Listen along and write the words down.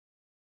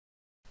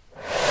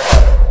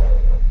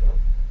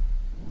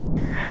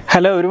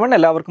Hello everyone,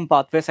 എല്ലാവർക്കും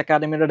pathways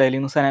അക്കാദമിയുടെ daily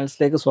news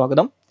അനാലിസിലേക്ക്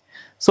സ്വാഗതം.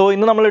 സോ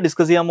ഇന്ന് നമ്മൾ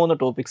ഡിസ്കസ് ചെയ്യാൻ പോകുന്ന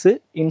topics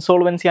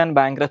insolvency and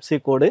bankruptcy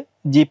code,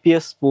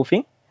 GPS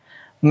spoofing,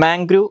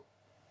 mangrove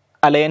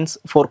alliance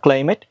for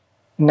climate,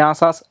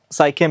 നാസാസ്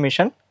സൈക്കെ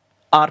mission,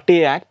 RTA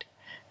act,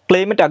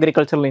 climate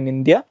agriculture in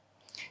India,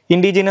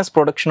 indigenous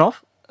production of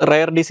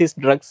rare disease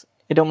drugs,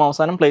 ഏറ്റവും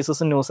അവസാനം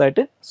places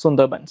ന്യൂസായിട്ട്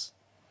Sundarbans.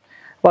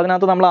 അപ്പോൾ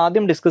അതിനകത്ത് നമ്മൾ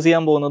ആദ്യം ഡിസ്കസ്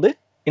ചെയ്യാൻ പോകുന്നത്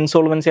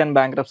ഇൻസോൾവൻസി ആൻഡ്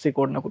ബാങ്ക്രപ്സി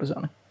കോഡിനെ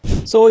കുറിച്ചാണ്.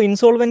 So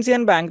insolvency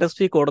and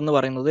bankruptcy code എന്ന്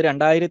പറയുന്നത്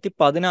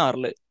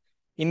 2016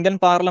 ഇന്ത്യൻ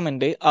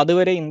പാർലമെന്റ്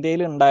അതുവരെ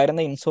ഇന്ത്യയിൽ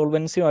ഉണ്ടായിരുന്ന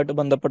ഇൻസോൾവൻസിയുമായിട്ട്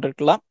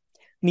ബന്ധപ്പെട്ടിട്ടുള്ള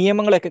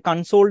നിയമങ്ങളൊക്കെ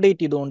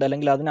കൺസോൾഡേറ്റ് ചെയ്തുകൊണ്ട്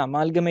അല്ലെങ്കിൽ അതിനെ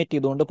അമാൽഗമേറ്റ്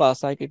ചെയ്തുകൊണ്ട്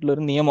പാസ്സാക്കിയിട്ടുള്ള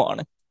ഒരു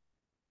നിയമമാണ്.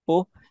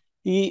 അപ്പോൾ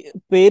ഈ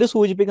പേര്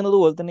സൂചിപ്പിക്കുന്നത്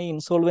പോലെ തന്നെ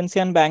ഇൻസോൾവൻസി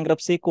ആൻഡ്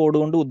ബാങ്ക്രപ്സി കോഡ്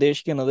കൊണ്ട്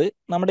ഉദ്ദേശിക്കുന്നത്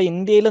നമ്മുടെ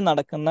ഇന്ത്യയിൽ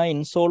നടക്കുന്ന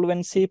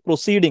ഇൻസോൾവൻസി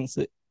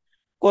പ്രൊസീഡിങ്സ്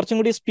കുറച്ചും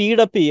കൂടി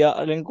സ്പീഡപ്പ് ചെയ്യുക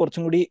അല്ലെങ്കിൽ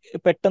കുറച്ചും കൂടി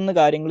പെട്ടെന്ന്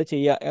കാര്യങ്ങൾ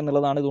ചെയ്യുക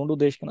എന്നുള്ളതാണ് ഇതുകൊണ്ട്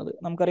ഉദ്ദേശിക്കുന്നത്.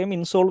 നമുക്കറിയാം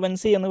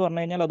ഇൻസോൾവൻസി എന്ന്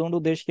പറഞ്ഞു കഴിഞ്ഞാൽ അതുകൊണ്ട്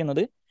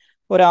ഉദ്ദേശിക്കുന്നത്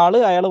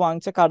അയാൾ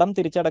വാങ്ങിച്ച കടം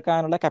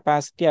തിരിച്ചടക്കാനുള്ള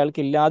കപ്പാസിറ്റി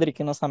അയാൾക്ക്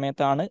ഇല്ലാതിരിക്കുന്ന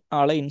സമയത്താണ്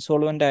ആളെ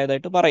ഇൻസോൾവെന്റ്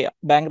ആയതായിട്ട് പറയാം.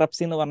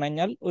 ബാങ്ക്രപ്സി എന്ന് പറഞ്ഞു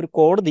കഴിഞ്ഞാൽ ഒരു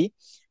കോടതി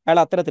അയാൾ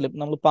അത്തരത്തിൽ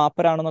നമ്മൾ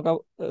പാപ്പരാണെന്നൊക്കെ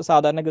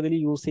സാധാരണഗതിയിൽ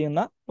യൂസ്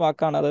ചെയ്യുന്ന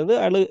വാക്കാണ്. അതായത്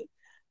അയാൾ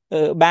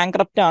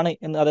ബാങ്ക്രപ്റ്റ് ആണ്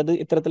എന്ന്, അതായത്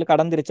ഇത്തരത്തിൽ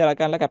കടം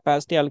തിരിച്ചടക്കാനുള്ള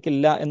കപ്പാസിറ്റി അയാൾക്ക്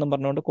ഇല്ല എന്നും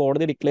പറഞ്ഞുകൊണ്ട്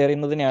കോടതി ഡിക്ലെയർ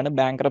ചെയ്യുന്നതിനെയാണ്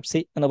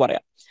ബാങ്ക്രപ്സി എന്ന്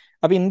പറയാം.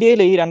 അപ്പൊ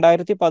ഇന്ത്യയിൽ ഈ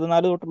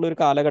 2014 തൊട്ടുള്ള ഒരു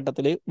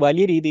കാലഘട്ടത്തിൽ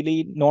വലിയ രീതിയിൽ ഈ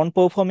നോൺ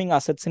പെർഫോമിംഗ്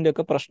അസറ്റ്സിന്റെ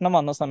ഒക്കെ പ്രശ്നം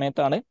വന്ന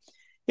സമയത്താണ്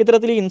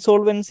ഇത്തരത്തിൽ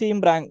ഇൻസോൾവൻസിയും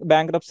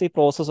ബാങ്ക്രപ്സി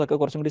പ്രോസസ്സൊക്കെ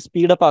കുറച്ചും കൂടി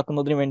സ്പീഡപ്പ്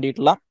ആക്കുന്നതിന്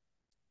വേണ്ടിയിട്ടുള്ള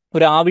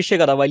ഒരു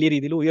ആവശ്യകത വലിയ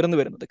രീതിയിൽ ഉയർന്നു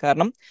വരുന്നത്.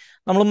 കാരണം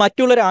നമ്മൾ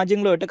മറ്റുള്ള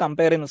രാജ്യങ്ങളുമായിട്ട്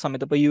കമ്പയർ ചെയ്യുന്ന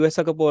സമയത്ത്, ഇപ്പോൾ US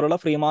ഒക്കെ പോലുള്ള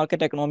ഫ്രീ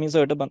മാർക്കറ്റ്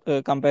എക്കണോമീസുമായിട്ട്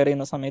കമ്പയർ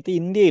ചെയ്യുന്ന സമയത്ത്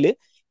ഇന്ത്യയിൽ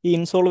ഈ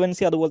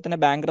ഇൻസോൾവൻസി അതുപോലെ തന്നെ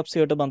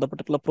ബാങ്ക്രപ്സിയായിട്ട്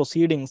ബന്ധപ്പെട്ടിട്ടുള്ള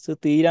പ്രൊസീഡിങ്സ്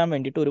തീരാൻ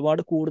വേണ്ടിയിട്ട്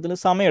ഒരുപാട് കൂടുതൽ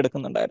സമയം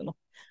എടുക്കുന്നുണ്ടായിരുന്നു.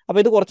 അപ്പോൾ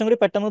ഇത് കുറച്ചും കൂടി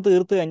പെട്ടെന്ന്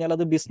തീർത്ത് കഴിഞ്ഞാൽ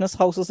അത് ബിസിനസ്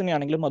ഹൗസസിനെ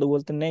ആണെങ്കിലും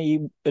അതുപോലെ തന്നെ ഈ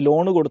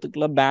ലോൺ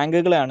കൊടുത്തിട്ടുള്ള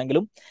ബാങ്കുകളെ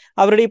ആണെങ്കിലും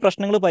അവരുടെ ഈ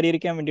പ്രശ്നങ്ങൾ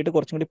പരിഹരിക്കാൻ വേണ്ടിയിട്ട്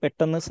കുറച്ചും കൂടി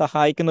പെട്ടെന്ന്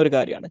സഹായിക്കുന്ന ഒരു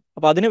കാര്യമാണ്.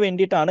 അപ്പോൾ അതിന്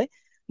വേണ്ടിയിട്ടാണ്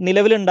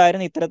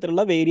നിലവിലുണ്ടായിരുന്ന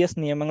ഇത്തരത്തിലുള്ള വേരിയസ്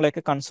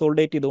നിയമങ്ങളെയൊക്കെ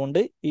കൺസോൾഡേറ്റ് ചെയ്തുകൊണ്ട്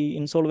ഈ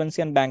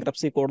ഇൻസോൾവൻസി ആൻഡ്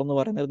ബാങ്ക്രപ്സി കോഡ് എന്ന്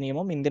പറയുന്ന ഒരു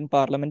നിയമം ഇന്ത്യൻ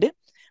പാർലമെന്റ്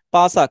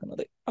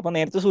പാസ്സാക്കുന്നത്. അപ്പൊ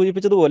നേരത്തെ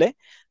സൂചിപ്പിച്ചതുപോലെ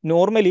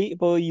നോർമലി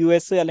ഇപ്പോൾ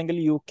US അല്ലെങ്കിൽ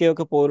UK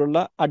ഒക്കെ പോലുള്ള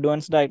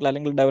അഡ്വാൻസ്ഡ് ആയിട്ടുള്ള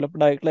അല്ലെങ്കിൽ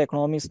ഡെവലപ്ഡ് ആയിട്ടുള്ള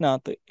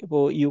എക്കണോമീസിനകത്ത്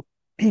ഇപ്പോൾ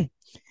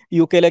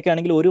UK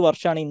ആണെങ്കിൽ 1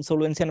 വർഷമാണ്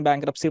insolvency and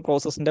bankruptcy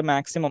പ്രോസസ്സിന്റെ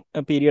maximum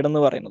period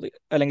എന്ന് പറയുന്നത്,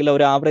 അല്ലെങ്കിൽ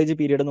ഒരു ആവറേജ്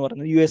പീരീഡ് എന്ന്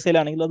പറയുന്നത്. US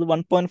ആണെങ്കിൽ അത്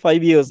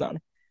 1.5 ഇയേഴ്സ് ആണ്.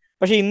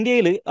 പക്ഷെ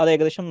ഇന്ത്യയിൽ അത്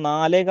ഏകദേശം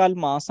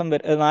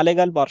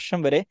 4.25 വർഷം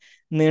വരെ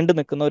നീണ്ടു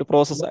നിൽക്കുന്ന ഒരു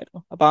പ്രോസസ്സായിരുന്നു.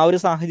 അപ്പൊ ആ ഒരു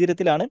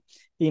സാഹചര്യത്തിലാണ്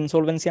ഈ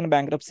ഇൻസോൾവൻസി ആൻഡ്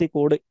ബാങ്ക്രപ്സി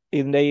കോഡ്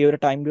ഇതിന്റെ ഈ ഒരു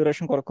ടൈം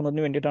ഡ്യൂറേഷൻ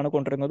കുറക്കുന്നതിന് വേണ്ടിയിട്ടാണ്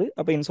കൊണ്ടുവരുന്നത്.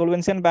 അപ്പൊ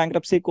ഇൻസോൾവൻസി ആൻഡ്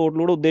ബാങ്ക്രപ്സി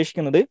കോഡിലൂടെ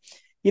ഉദ്ദേശിക്കുന്നത്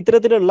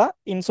ഇത്തരത്തിലുള്ള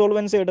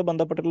ഇൻസോൾവൻസിയായിട്ട്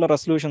ബന്ധപ്പെട്ടിട്ടുള്ള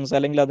റെസൊല്യൂഷൻസ്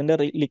അല്ലെങ്കിൽ അതിന്റെ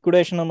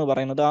ലിക്വിഡേഷൻ എന്ന്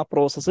പറയുന്നത് ആ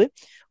പ്രോസസ്സ്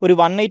ഒരു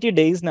 180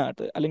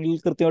 ഡേയ്സിനകത്ത് അല്ലെങ്കിൽ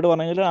കൃത്യമായിട്ട്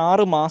പറഞ്ഞാൽ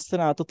 6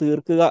 മാസത്തിനകത്ത്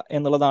തീർക്കുക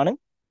എന്നുള്ളതാണ്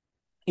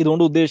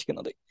ഇതുകൊണ്ട്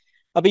ഉദ്ദേശിക്കുന്നത്.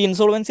 അപ്പൊ ഈ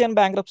ഇൻസോൾവൻസി ആൻഡ്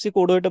ബാങ്ക്രപ്സി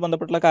കോഡുമായിട്ട്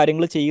ബന്ധപ്പെട്ടുള്ള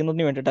കാര്യങ്ങൾ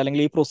ചെയ്യുന്നതിന് വേണ്ടിയിട്ട്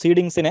അല്ലെങ്കിൽ ഈ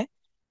പ്രൊസീഡിങ്സിനെ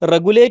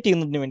റെഗുലേറ്റ്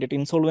ചെയ്യുന്നതിന് വേണ്ടിയിട്ട്,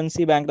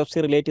 ഇൻസോൾവൻസി ബാങ്ക്രപ്സി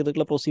റിലേറ്റ്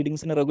ചെയ്തിട്ടുള്ള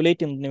പ്രൊസീഡിങ്സിനെ റെഗുലേറ്റ്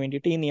ചെയ്യുന്നതിന്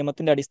വേണ്ടിയിട്ട് ഈ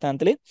നിയമത്തിന്റെ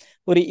അടിസ്ഥാനത്തിൽ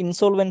ഒരു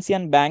insolvency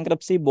and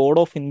bankruptcy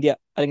board of India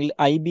അല്ലെങ്കിൽ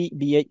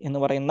IBBI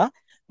എന്ന് പറയുന്ന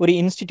ഒരു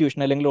ഇൻസ്റ്റിറ്റ്യൂഷൻ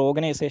അല്ലെങ്കിൽ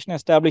ഓർഗനൈസേഷൻ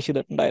എസ്റ്റാബ്ലിഷ്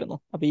ചെയ്തിട്ടുണ്ടായിരുന്നു.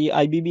 അപ്പൊ ഈ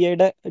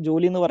IBBIയുടെ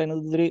ജോലി എന്ന്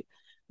പറയുന്നത് ഇതൊരു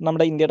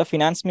നമ്മുടെ ഇന്ത്യയുടെ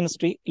ഫിനാൻസ്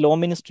മിനിസ്ട്രി, ലോ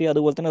മിനിസ്ട്രി,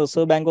 അതുപോലെ തന്നെ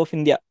റിസർവ് ബാങ്ക് ഓഫ്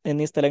ഇന്ത്യ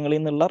എന്നീ സ്ഥലങ്ങളിൽ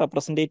നിന്നുള്ള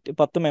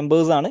 10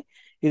 മെമ്പേഴ്സാണ്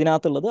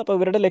ഇതിനകത്തുള്ളത്. അപ്പോൾ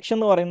ഇവരുടെ ലക്ഷ്യം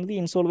എന്ന് പറയുന്നത്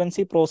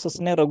ഇൻസോൾവൻസി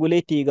പ്രോസസ്സിനെ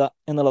റെഗുലേറ്റ് ചെയ്യുക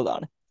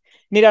എന്നുള്ളതാണ്.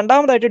 ഇനി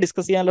രണ്ടാമതായിട്ട്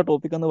ഡിസ്കസ് ചെയ്യാനുള്ള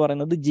ടോപ്പിക് എന്ന്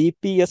പറയുന്നത്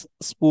GPS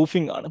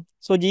സ്പൂഫിംഗ് ആണ്.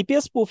 സോ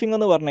GPS സ്പൂഫിംഗ്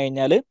എന്ന് പറഞ്ഞു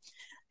കഴിഞ്ഞാൽ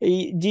ഈ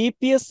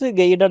GPS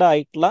ഗൈഡഡ്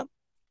ആയിട്ടുള്ള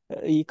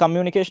ഈ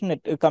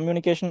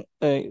കമ്മ്യൂണിക്കേഷൻ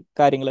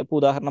കാര്യങ്ങൾ, ഇപ്പോൾ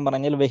ഉദാഹരണം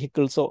പറഞ്ഞാൽ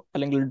വെഹിക്കിൾസോ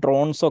അല്ലെങ്കിൽ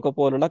ഡ്രോൺസോ ഒക്കെ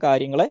പോലുള്ള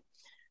കാര്യങ്ങളെ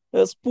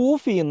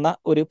സ്പൂഫ് ചെയ്യുന്ന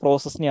ഒരു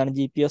പ്രോസസ്സിനെയാണ്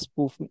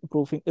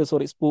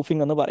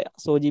സ്പൂഫിംഗ് എന്ന് പറയാം.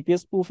 സോ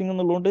GPS സ്പൂഫിംഗ്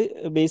എന്നുള്ളതുകൊണ്ട്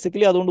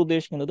ബേസിക്കലി അതുകൊണ്ട്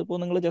ഉദ്ദേശിക്കുന്നത്, ഇപ്പോൾ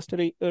നിങ്ങൾ ജസ്റ്റ്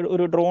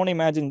ഒരു ഡ്രോൺ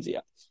ഇമാജിൻ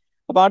ചെയ്യാം.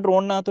 അപ്പോൾ ആ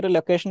ഡ്രോണിനകത്ത് ഒരു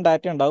ലൊക്കേഷൻ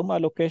ഡാറ്റ ഉണ്ടാവും. ആ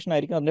ലൊക്കേഷൻ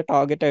ആയിരിക്കും അതിന്റെ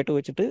ടാർഗറ്റ് ആയിട്ട്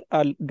വെച്ചിട്ട്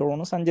ആ ഡ്രോൺ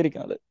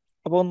സഞ്ചരിക്കുന്നത്.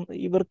 അപ്പോൾ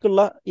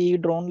ഇവർക്കുള്ള ഈ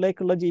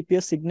ഡ്രോണിലേക്കുള്ള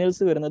GPS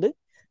സിഗ്നൽസ് വരുന്നത്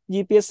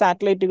GPS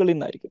സാറ്റലൈറ്റുകളിൽ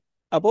നിന്നായിരിക്കും.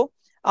 അപ്പോൾ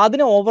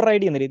അതിനെ ഓവർ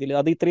റൈഡ് ചെയ്യുന്ന രീതിയിൽ,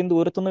 അത് ഇത്രയും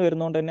ദൂരത്തുനിന്ന്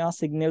വരുന്നതുകൊണ്ട് തന്നെ ആ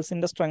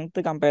സിഗ്നൽസിന്റെ സ്ട്രെങ്ത്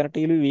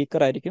കമ്പാരിറ്റീവ്ലി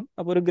വീക്കർ ആയിരിക്കും.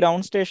 അപ്പോൾ ഒരു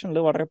ഗ്രൗണ്ട് സ്റ്റേഷനിൽ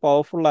വളരെ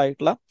പവർഫുൾ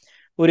ആയിട്ടുള്ള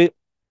ഒരു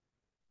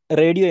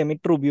റേഡിയോ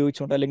എമിറ്റർ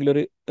ഉപയോഗിച്ചുകൊണ്ട് അല്ലെങ്കിൽ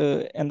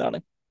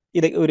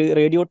ഒരു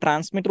റേഡിയോ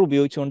ട്രാൻസ്മിറ്റർ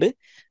ഉപയോഗിച്ചുകൊണ്ട്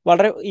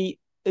വളരെ ഈ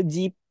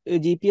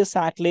GPS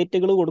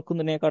സാറ്റലൈറ്റുകൾ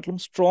കൊടുക്കുന്നതിനേക്കാട്ടിലും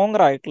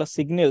സ്ട്രോങ്ങർ ആയിട്ടുള്ള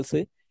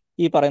സിഗ്നൽസ്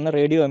ഈ പറയുന്ന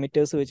റേഡിയോ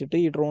എമിറ്റേഴ്സ് വെച്ചിട്ട്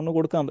ഈ ഡ്രോണിന്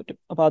കൊടുക്കാൻ പറ്റും.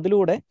 അപ്പോൾ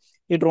അതിലൂടെ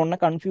ഈ ഡ്രോണിനെ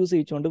കൺഫ്യൂസ്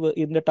ചെയ്യിച്ചുകൊണ്ട്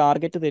ഇതിന്റെ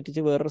ടാർഗറ്റ്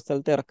തെറ്റിച്ച് വേറൊരു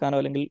സ്ഥലത്ത് ഇറക്കാനോ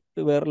അല്ലെങ്കിൽ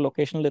വേറൊരു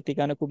ലൊക്കേഷനിൽ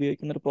എത്തിക്കാനോ ഒക്കെ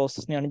ഉപയോഗിക്കുന്ന ഒരു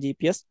പ്രോസസ്സിനെയാണ്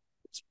GPS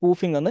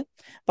സ്പൂഫിംഗ് എന്ന്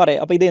പറയാം.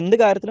 അപ്പൊ ഇത് എന്ത്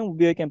കാര്യത്തിലും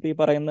ഉപയോഗിക്കാം. ഇപ്പൊ ഈ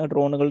പറയുന്ന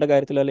ഡ്രോണുകളുടെ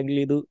കാര്യത്തിലോ അല്ലെങ്കിൽ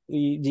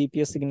ഈ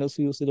GPS സിഗ്നൽസ്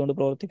യൂസ് ചെയ്തുകൊണ്ട്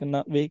പ്രവർത്തിക്കുന്ന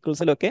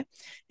വെഹിക്കിൾസിലൊക്കെ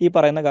ഈ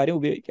പറയുന്ന കാര്യം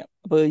ഉപയോഗിക്കാം.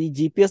 അപ്പൊ ഈ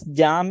GPS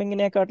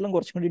ജാമിങ്ങിനെക്കാട്ടിലും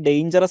കുറച്ചും കൂടി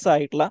ഡേഞ്ചറസ്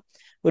ആയിട്ടുള്ള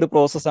ഒരു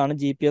പ്രോസസ്സാണ്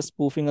GPS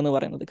സ്പൂഫിംഗ് എന്ന്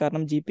പറയുന്നത്.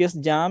 കാരണം GPS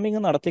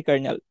ജാമിങ് നടത്തി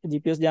കഴിഞ്ഞാൽ,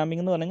 GPS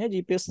ജാമിംഗ് എന്ന് പറഞ്ഞാൽ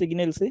GPS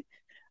സിഗ്നൽസ്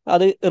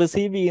അത്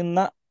റിസീവ്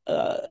ചെയ്യുന്ന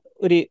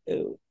ഒരു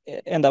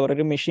എന്താ പറയുക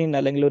ഒരു മെഷീൻ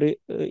അല്ലെങ്കിൽ ഒരു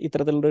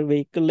ഇത്തരത്തിലുള്ള ഒരു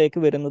വെഹിക്കിളിലേക്ക്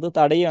വരുന്നത്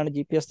തടയാണ്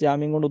GPS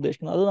ജാമ്യം കൊണ്ട്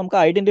ഉദ്ദേശിക്കുന്നത്. അത് നമുക്ക്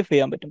ഐഡന്റിഫൈ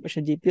ചെയ്യാൻ പറ്റും.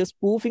 പക്ഷേ GPS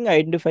സ്പൂഫിംഗ്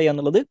ഐഡന്റിഫൈ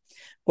എന്നുള്ളത്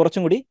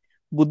കുറച്ചും കൂടി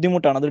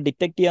ബുദ്ധിമുട്ടാണ്. അത്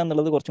ഡിറ്റക്ട് ചെയ്യുക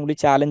എന്നുള്ളത് കുറച്ചും കൂടി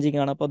ചാലഞ്ചിങ്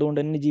ആണ്. അപ്പോൾ അതുകൊണ്ട്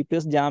തന്നെ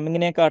GPS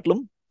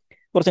ജാമിങ്ങിനെക്കാട്ടിലും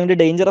കുറച്ചും കൂടി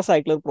ഡേഞ്ചറസ്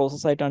ആയിട്ടുള്ള ഒരു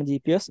പ്രോസസ് ആയിട്ടാണ്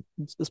GPS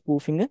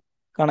സ്പൂഫിംഗ്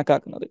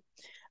കണക്കാക്കുന്നത്.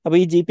 അപ്പോൾ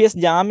ഈ GPS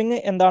ജാമിങ്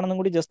എന്താണെന്നും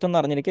കൂടി ജസ്റ്റ് ഒന്ന്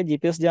അറിഞ്ഞിരിക്കുക.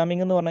 GPS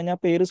ജാമിങ് എന്ന് പറഞ്ഞു കഴിഞ്ഞാൽ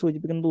പേര്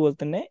സൂചിപ്പിക്കുന്നത് പോലെ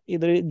തന്നെ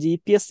ഇതൊരു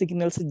GPS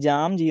സിഗ്നൽസ്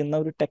ജാം ചെയ്യുന്ന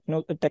ഒരു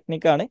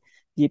ടെക്നിക്കാണ്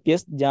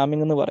GPS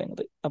ജാമിങ് എന്ന്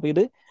പറയുന്നത്. അപ്പോൾ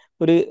ഇത്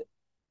ഒരു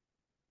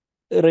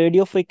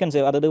റേഡിയോ ഫ്രീക്വൻസി,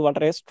 അതായത്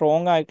വളരെ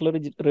സ്ട്രോങ് ആയിട്ടുള്ള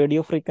ഒരു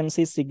റേഡിയോ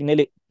ഫ്രീക്വൻസി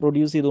സിഗ്നൽ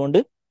പ്രൊഡ്യൂസ് ചെയ്തുകൊണ്ട്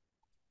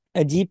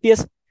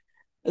GPS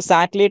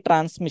സാറ്റലൈറ്റ്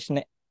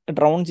ട്രാൻസ്മിഷനെ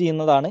ഡ്രൗൺ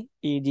ചെയ്യുന്നതാണ്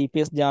ഈ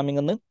GPS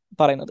ജാമിങ് എന്ന്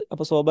പറയുന്നത്.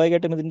 അപ്പോൾ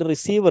സ്വാഭാവികമായിട്ടും ഇതിൻ്റെ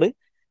റിസീവർ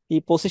ഈ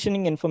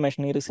പൊസിഷനിങ്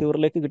ഇൻഫർമേഷൻ, ഈ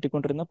റിസീവറിലേക്ക്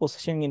കിട്ടിക്കൊണ്ടിരുന്ന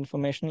പൊസിഷനിങ്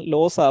ഇൻഫർമേഷൻ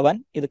ലോസ് ആവാൻ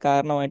ഇത്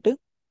കാരണമായിട്ട്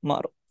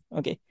മാറും.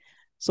 ഓക്കെ,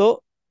 സോ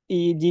ഈ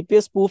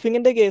GPS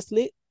സ്പൂഫിങ്ങിൻ്റെ കേസിൽ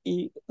ഈ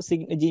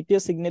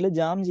GPS സിഗ്നൽ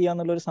ജാം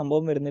ചെയ്യാന്നുള്ളൊരു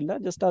സംഭവം വരുന്നില്ല.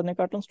 ജസ്റ്റ്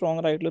അതിനെക്കാട്ടും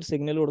സ്ട്രോങ്ങർ ആയിട്ടുള്ള ഒരു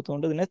സിഗ്നൽ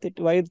കൊടുത്തുകൊണ്ട് ഇതിനെ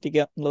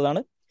വഴിതെറ്റിക്കുക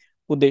എന്നുള്ളതാണ്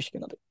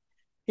ഉദ്ദേശിക്കുന്നത്.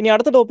 ഇനി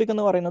അടുത്ത ടോപ്പിക്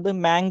എന്ന് പറയുന്നത്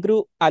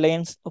മാംഗ്രൂവ്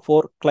അലയൻസ്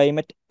ഫോർ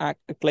ക്ലൈമറ്റ്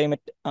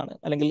ആണ്,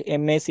 അല്ലെങ്കിൽ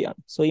MAC ആണ്.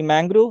 സോ ഈ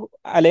മാംഗ്രൂവ്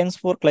അലയൻസ്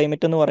ഫോർ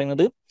ക്ലൈമറ്റ് എന്ന്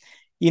പറയുന്നത്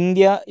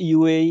ഇന്ത്യ,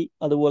 UAE,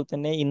 അതുപോലെ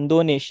തന്നെ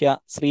Indonesia,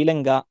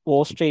 Sri Lanka,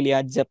 Australia,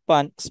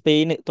 Japan,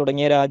 Spain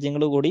തുടങ്ങിയ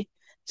രാജ്യങ്ങൾ കൂടി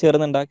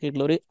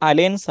ചേർന്നുണ്ടാക്കിയിട്ടുള്ള ഒരു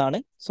അലയൻസ് ആണ്.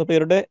 സോ ഇപ്പോൾ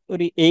ഇവരുടെ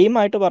ഒരു എയിം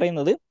ആയിട്ട്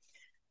പറയുന്നത്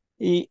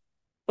ഈ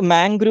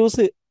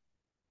മാംഗ്രൂവ്സ്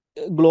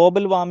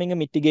ഗ്ലോബൽ വാർമിംഗ്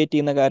മിറ്റിഗേറ്റ്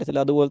ചെയ്യുന്ന കാര്യത്തിൽ,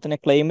 അതുപോലെ തന്നെ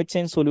ക്ലൈമറ്റ്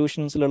ചേഞ്ച്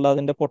സൊല്യൂഷൻസിലുള്ള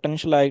അതിൻ്റെ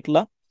പൊട്ടൻഷ്യൽ ആയിട്ടുള്ള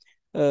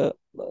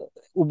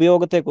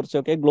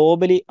ഉപയോഗത്തെക്കുറിച്ചൊക്കെ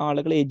ഗ്ലോബലി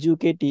ആളുകളെ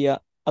എഡ്യൂക്കേറ്റ് ചെയ്യുക,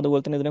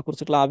 അതുപോലെ തന്നെ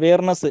ഇതിനെക്കുറിച്ചുള്ള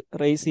അവയർനെസ്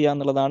റേസ് ചെയ്യുക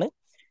എന്നുള്ളതാണ്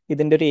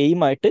ഇതിൻ്റെ ഒരു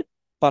എയിമായിട്ട്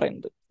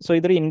പറയുന്നത്. സോ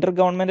ഇതൊരു ഇന്റർ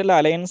ഗവൺമെന്റൽ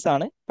അലയൻസ്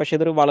ആണ്. പക്ഷേ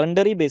ഇതൊരു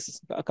വളണ്ടറി ബേസിസ്,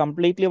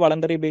 കംപ്ലീറ്റ്ലി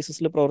വളണ്ടറി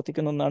ബേസിസിൽ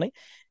പ്രവർത്തിക്കുന്ന ഒന്നാണ്.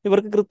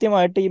 ഇവർക്ക്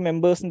കൃത്യമായിട്ട് ഈ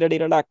മെമ്പേഴ്സിൻ്റെ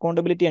ഇടയിലുള്ള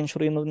അക്കൗണ്ടബിലിറ്റി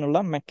എൻഷുർ ചെയ്യുന്നതിനുള്ള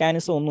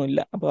മെക്കാനിസം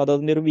ഒന്നുമില്ല. അപ്പോൾ അത്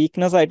അതിൻ്റെ ഒരു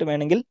വീക്ക്നെസ് ആയിട്ട്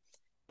വേണമെങ്കിൽ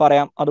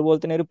പറയാം. അതുപോലെ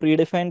തന്നെ ഒരു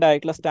പ്രീഡിഫൈൻഡ്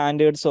ആയിട്ടുള്ള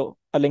സ്റ്റാൻഡേർഡ്സോ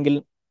അല്ലെങ്കിൽ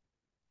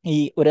ഈ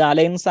ഒരു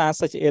അലയൻസ്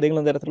ആസച്ച്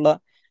ഏതെങ്കിലും തരത്തിലുള്ള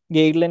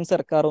ഗൈഡ് ലൈൻസ്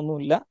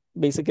ഇറക്കാറൊന്നുമില്ല.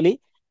 ബേസിക്കലി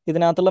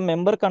ഇതിനകത്തുള്ള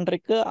മെമ്പർ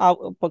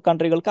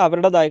കൺട്രികൾക്ക്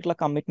അവരുടേതായിട്ടുള്ള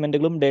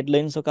കമ്മിറ്റ്മെന്റുകളും ഡെഡ്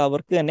ലൈൻസും ഒക്കെ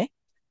അവർക്ക് തന്നെ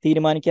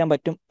തീരുമാനിക്കാൻ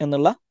പറ്റും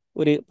എന്നുള്ള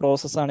ഒരു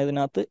പ്രോസസ്സാണ്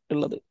ഇതിനകത്ത്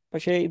ഉള്ളത്.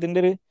 പക്ഷേ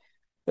ഇതിൻ്റെ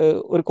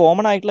ഒരു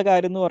കോമൺ ആയിട്ടുള്ള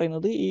കാര്യം എന്ന്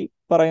പറയുന്നത് ഈ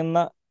പറയുന്ന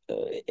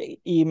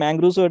ഈ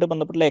മാംഗ്രൂവ്സുമായിട്ട്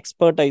ബന്ധപ്പെട്ടുള്ള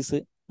എക്സ്പെർട്ടൈസ്,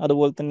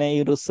 അതുപോലെ തന്നെ ഈ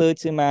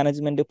research,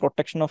 management,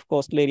 protection of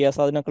coastal areas,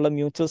 അതിനൊക്കെയുള്ള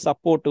mutual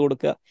support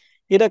കൊടുക്കുക,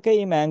 ഇതൊക്കെ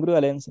ഈ മാംഗ്രൂവ്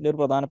അലയൻസിന്റെ ഒരു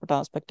പ്രധാനപ്പെട്ട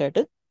ആസ്പെക്റ്റ്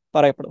ആയിട്ട്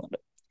പറയപ്പെടുന്നുണ്ട്.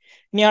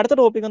 ഇനി അടുത്ത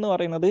ടോപ്പിക് എന്ന്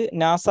പറയുന്നത്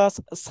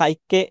നാസാസ്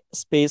സൈക്കെ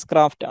സ്പേസ്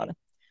ക്രാഫ്റ്റ് ആണ്.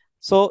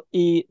 സോ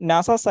ഈ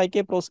നാസ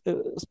സൈക്കെ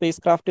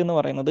സ്പേസ് ക്രാഫ്റ്റ് എന്ന്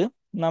പറയുന്നത്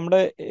നമ്മുടെ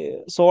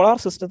സോളാർ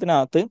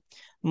സിസ്റ്റത്തിനകത്ത്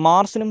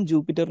മാർസിനും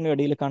ജൂപ്പിറ്ററിനും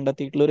ഇടയിൽ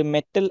കണ്ടെത്തിയിട്ടുള്ള ഒരു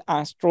മെറ്റൽ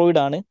ആസ്ട്രോയിഡ്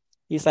ആണ്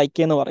ഈ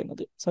സൈക്കെ എന്ന്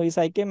പറയുന്നത്. സോ ഈ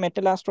സൈക്കെ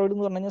മെറ്റൽ ആസ്ട്രോയിഡ്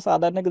എന്ന് പറഞ്ഞു കഴിഞ്ഞാൽ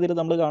സാധാരണഗതിയിൽ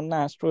നമ്മൾ കാണുന്ന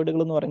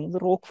ആസ്ട്രോയിഡുകൾ എന്ന് പറയുന്നത്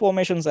റോക്ക്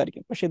ഫോർമേഷൻസ്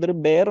ആയിരിക്കും. പക്ഷെ ഇതൊരു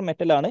ബെയർ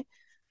മെറ്റലാണ്.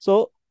 സോ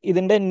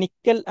ഇതിന്റെ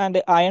നിക്കൽ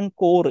ആൻഡ് അയൺ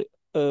കോർ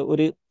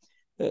ഒരു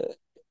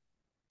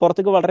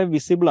പുറത്തേക്ക് വളരെ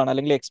വിസിബിൾ ആണ്,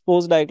 അല്ലെങ്കിൽ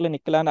എക്സ്പോസ്ഡ് ആയിട്ടുള്ള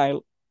നിക്കൽ ആൻഡ്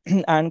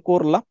അയൺ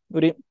കോർ ഉള്ള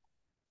ഒരു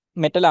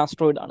മെറ്റൽ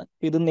ആസ്ട്രോയിഡ് ആണ്.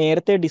 ഇത്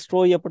നേരത്തെ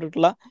ഡിസ്ട്രോയ്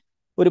ചെയ്യപ്പെട്ടിട്ടുള്ള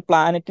ഒരു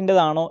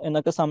പ്ലാനറ്റിൻ്റെതാണോ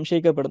എന്നൊക്കെ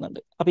സംശയിക്കപ്പെടുന്നുണ്ട്.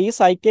 അപ്പോൾ ഈ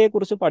സൈക്കയെ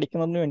കുറിച്ച്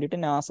പഠിക്കുന്നതിന് വേണ്ടിയിട്ട്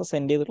നാസ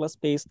സെൻഡ് ചെയ്തിട്ടുള്ള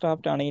സ്പേസ്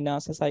ക്രാഫ്റ്റ് ആണ് ഈ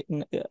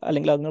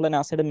അല്ലെങ്കിൽ അതിനുള്ള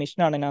നാസയുടെ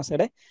മിഷനാണ്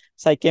നാസയുടെ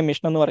സൈക്കെ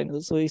മിഷൻ എന്ന്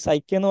പറയുന്നത്. സോ ഈ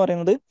സൈക്കെ എന്ന്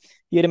പറയുന്നത്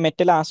ഈ ഒരു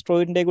മെറ്റൽ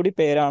ആസ്ട്രോയിഡിന്റെ കൂടി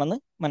പേരാണെന്ന്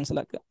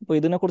മനസ്സിലാക്കുക. അപ്പോൾ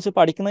ഇതിനെക്കുറിച്ച്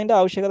പഠിക്കുന്നതിന്റെ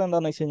ആവശ്യകത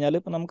എന്താണെന്ന് വെച്ച് കഴിഞ്ഞാൽ,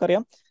 ഇപ്പം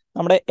നമുക്കറിയാം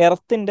നമ്മുടെ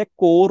എർത്തിന്റെ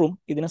കോറും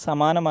ഇതിന്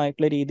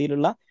സമാനമായിട്ടുള്ള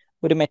രീതിയിലുള്ള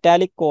ഒരു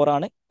മെറ്റാലിക്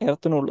കോറാണ്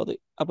എർത്തിനുള്ളത്.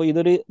 അപ്പോൾ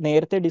ഇതൊരു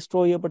നേരത്തെ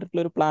ഡിസ്ട്രോയ്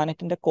ചെയ്യപ്പെട്ടിട്ടുള്ള ഒരു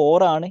പ്ലാനറ്റിന്റെ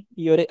കോറാണ്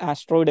ഈ ഒരു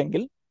ആസ്ട്രോയിഡ്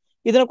എങ്കിൽ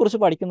ഇതിനെക്കുറിച്ച്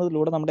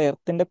പഠിക്കുന്നതിലൂടെ നമ്മുടെ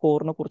എർത്തിന്റെ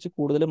കോറിനെ കുറിച്ച്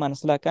കൂടുതൽ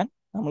മനസ്സിലാക്കാൻ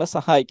നമ്മളെ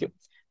സഹായിക്കും.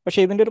 പക്ഷേ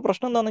ഇതിന്റെ ഒരു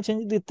പ്രശ്നം എന്താണെന്ന് വെച്ച്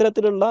കഴിഞ്ഞാൽ, ഇത്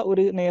ഇത്തരത്തിലുള്ള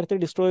ഒരു നേരത്തെ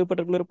ഡിസ്ട്രോയ്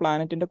ചെയ്യപ്പെട്ടിട്ടുള്ള ഒരു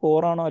പ്ലാനറ്റിന്റെ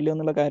കോറാണോ അല്ലയോ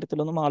എന്നുള്ള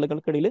കാര്യത്തിലൊന്നും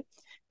ആളുകൾക്കിടയിൽ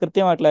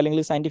കൃത്യമായിട്ടുള്ള,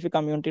 അല്ലെങ്കിൽ സയന്റിഫിക്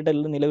കമ്മ്യൂണിറ്റിയുടെ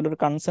നിലവിലൊരു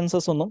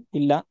കൺസെൻസസ് ഒന്നും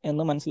ഇല്ല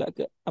എന്ന്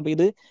മനസ്സിലാക്കുക. അപ്പോൾ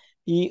ഇത്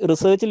ഈ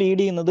റിസർച്ച്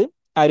ലീഡ് ചെയ്യുന്നത്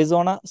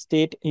അരിസോണ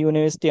സ്റ്റേറ്റ്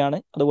യൂണിവേഴ്സിറ്റി ആണ്.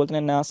 അതുപോലെ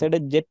തന്നെ നാസയുടെ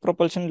ജെറ്റ്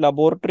പ്രൊപ്പൽഷൻ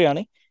ലബോറട്ടറി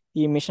ആണ്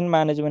ഈ മിഷൻ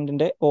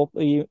മാനേജ്മെന്റിന്റെ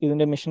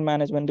ഇതിന്റെ മിഷൻ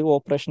മാനേജ്മെന്റ്,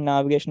 ഓപ്പറേഷൻ,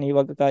 നാവിഗേഷൻ, ഈ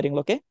വക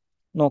കാര്യങ്ങളൊക്കെ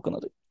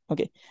നോക്കുന്നത്.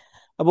 ഓക്കെ,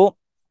 അപ്പോൾ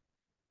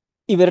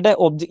ഇവരുടെ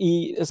ഈ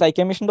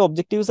സൈക്കെ മിഷന്റെ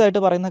ഒബ്ജക്റ്റീവ്സ്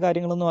ആയിട്ട് പറയുന്ന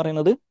കാര്യങ്ങൾ എന്ന്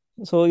പറയുന്നത്,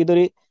 സോ ഇത്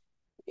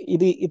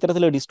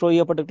ഇത്തരത്തിൽ ഡിസ്ട്രോയ്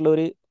ചെയ്യപ്പെട്ടിട്ടുള്ള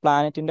ഒരു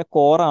പ്ലാനറ്റിന്റെ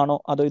കോറാണോ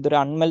അതോ ഇതൊരു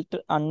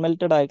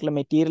അൺമെൽറ്റഡ് ആയിട്ടുള്ള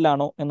മെറ്റീരിയൽ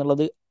ആണോ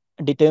എന്നുള്ളത്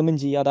ഡിറ്റർമിൻ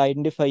ചെയ്യുക, അത്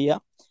ഐഡന്റിഫൈ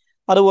ചെയ്യുക.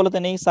 അതുപോലെ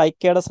തന്നെ ഈ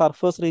സൈക്കയുടെ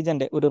സർഫേസ്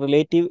റീജന്റെ ഒരു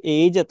റിലേറ്റീവ്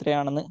ഏജ്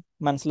എത്രയാണെന്ന്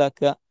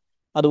മനസ്സിലാക്കുക.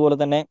 അതുപോലെ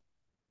തന്നെ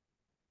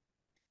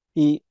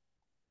ഈ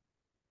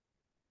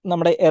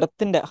നമ്മുടെ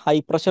എർത്തിന്റെ ഹൈ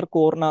പ്രഷർ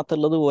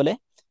കോറിനകത്തുള്ളതുപോലെ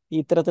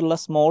ഇത്തരത്തിലുള്ള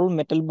small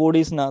metal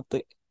ബോഡീസിനകത്ത്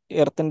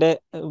എർത്തിന്റെ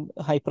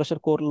high pressure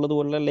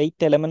കോറിലുള്ളതുപോലെ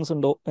light elements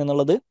ഉണ്ടോ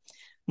എന്നുള്ളത്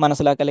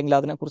മനസ്സിലാക്കുക, അല്ലെങ്കിൽ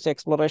അതിനെക്കുറിച്ച്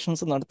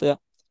എക്സ്പ്ലോറേഷൻസ് നടത്തുക.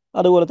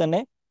 അതുപോലെ തന്നെ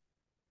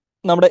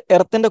നമ്മുടെ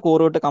എർത്തിന്റെ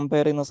കോറുമായിട്ട്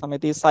കമ്പയർ ചെയ്യുന്ന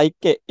സമയത്ത് ഈ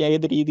സൈക്കെ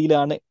ഏത്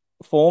രീതിയിലാണ്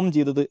ഫോം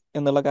ചെയ്തത്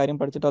എന്നുള്ള കാര്യം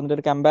പഠിച്ചിട്ട് അതിൻ്റെ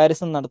ഒരു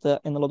കമ്പാരിസൺ നടത്തുക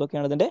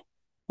എന്നുള്ളതൊക്കെയാണ് ഇതിന്റെ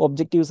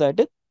ഒബ്ജക്റ്റീവ്സ്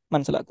ആയിട്ട്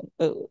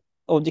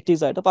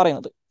ഒബ്ജക്റ്റീവ്സ് ആയിട്ട്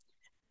പറയുന്നത്.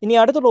 ഇനി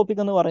അടുത്ത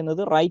ടോപ്പിക് എന്ന്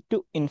പറയുന്നത് റൈറ്റ് ടു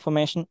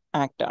ഇൻഫർമേഷൻ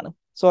ആക്ട് ആണ്.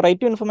 സോ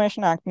റൈറ്റ് ടു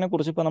ഇൻഫർമേഷൻ ആക്ടിനെ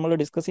കുറിച്ച് ഇപ്പോൾ നമ്മൾ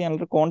ഡിസ്കസ്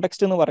ചെയ്യാനുള്ള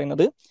കോണ്ടെക്സ്റ്റ് എന്ന്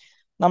പറയുന്നത്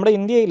നമ്മുടെ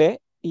ഇന്ത്യയിലെ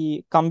ഈ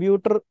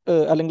കമ്പ്യൂട്ടർ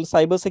അല്ലെങ്കിൽ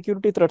സൈബർ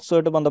സെക്യൂരിറ്റി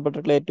ത്രെഡ്സുമായിട്ട്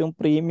ബന്ധപ്പെട്ടിട്ടുള്ള ഏറ്റവും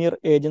പ്രീമിയർ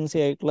ഏജൻസി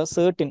ആയിട്ടുള്ള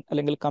CERT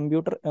അല്ലെങ്കിൽ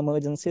computer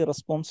emergency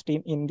response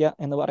team India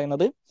എന്ന്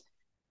പറയുന്നത്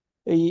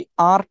ഈ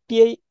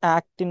RTI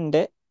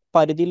ആക്ടിന്റെ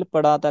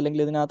പരിധിയിൽപ്പെടാത്ത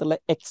അല്ലെങ്കിൽ ഇതിനകത്തുള്ള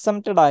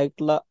എക്സംപ്റ്റഡ്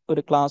ആയിട്ടുള്ള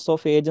ഒരു ക്ലാസ്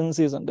ഓഫ്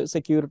ഏജൻസീസ് ഉണ്ട്.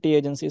 സെക്യൂരിറ്റി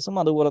ഏജൻസീസും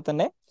അതുപോലെ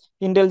തന്നെ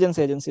ഇന്റലിജൻസ്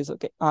ഏജൻസീസ്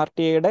ഒക്കെ.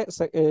 RTIയുടെ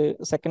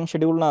സെക്കൻഡ്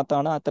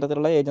ഷെഡ്യൂളിനകത്താണ്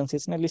അത്തരത്തിലുള്ള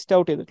ഏജൻസീസിനെ ലിസ്റ്റ്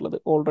ഔട്ട് ചെയ്തിട്ടുള്ളത്.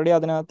 ഓൾറെഡി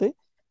അതിനകത്ത്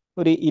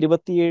ഒരു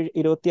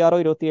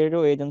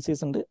 26-27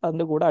 ഏജൻസീസ് ഉണ്ട്.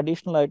 അതിൻ്റെ കൂടെ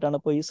അഡീഷണൽ ആയിട്ടാണ്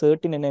ഇപ്പോൾ ഈ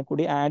CERT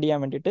കൂടി ആഡ്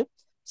ചെയ്യാൻ വേണ്ടിയിട്ട്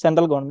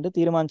സെൻട്രൽ ഗവൺമെന്റ്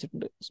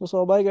തീരുമാനിച്ചിട്ടുണ്ട്. സോ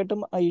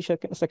സ്വാഭാവികമായിട്ടും ഈ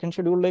സെക്കൻഡ്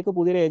ഷെഡ്യൂളിലേക്ക്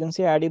പുതിയൊരു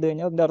ഏജൻസി ആഡ് ചെയ്ത്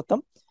കഴിഞ്ഞാൽ അതിൻ്റെ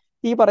അർത്ഥം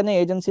ഈ പറഞ്ഞ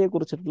ഏജൻസിയെ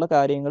കുറിച്ചിട്ടുള്ള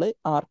കാര്യങ്ങൾ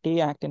RTI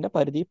ആക്ടിന്റെ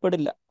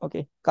പരിധിപ്പെടില്ല. ഓക്കെ,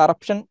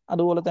 കറപ്ഷൻ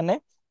അതുപോലെ തന്നെ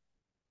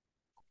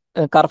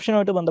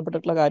കറപ്ഷനുമായിട്ട്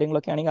ബന്ധപ്പെട്ടിട്ടുള്ള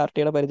കാര്യങ്ങളൊക്കെ ആണെങ്കിൽ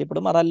RTIയുടെ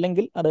പരിധിപ്പെടും.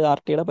 അതല്ലെങ്കിൽ അത്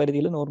RTIയുടെ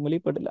പരിധിയിൽ നോർമലി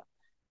പെടില്ല.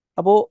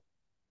 അപ്പോൾ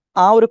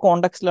ആ ഒരു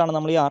കോണ്ടെക്സ്റ്റിലാണ്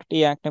നമ്മൾ ഈ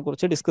RTI ആക്ടിനെ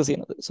കുറിച്ച് ഡിസ്കസ്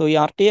ചെയ്യുന്നത്. സോ ഈ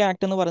RTI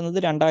ആക്ട് എന്ന് പറയുന്നത്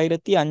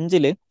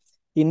 2005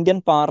 ഇന്ത്യൻ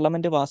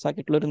പാർലമെന്റ്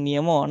പാസ്സാക്കിയിട്ടുള്ള ഒരു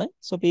നിയമമാണ്.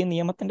 സോ ഈ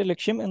നിയമത്തിന്റെ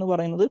ലക്ഷ്യം എന്ന്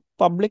പറയുന്നത്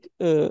പബ്ലിക്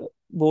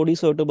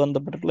ബോഡീസുമായിട്ട്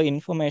ബന്ധപ്പെട്ടിട്ടുള്ള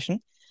ഇൻഫർമേഷൻ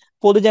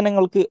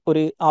പൊതുജനങ്ങൾക്ക്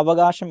ഒരു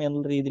അവകാശം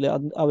എന്നുള്ള രീതിയിൽ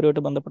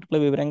അവരുമായിട്ട് ബന്ധപ്പെട്ടിട്ടുള്ള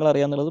വിവരങ്ങൾ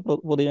അറിയാന്നുള്ളത്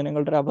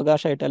പൊതുജനങ്ങളുടെ ഒരു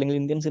അവകാശമായിട്ട് അല്ലെങ്കിൽ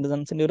ഇന്ത്യൻ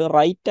സിറ്റിസൺസിന്റെ ഒരു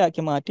റൈറ്റ്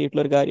ആക്കി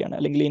മാറ്റിയിട്ടുള്ള ഒരു കാര്യമാണ്.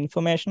 അല്ലെങ്കിൽ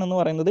ഇൻഫർമേഷൻ എന്ന്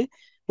പറയുന്നത്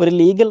ഒരു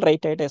ലീഗൽ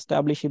റൈറ്റ് ആയിട്ട്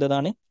എസ്റ്റാബ്ലിഷ്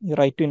ചെയ്തതാണ് ഈ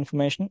റൈറ്റ് ടു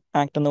ഇൻഫർമേഷൻ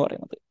ആക്ട് എന്ന്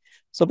പറയുന്നത്.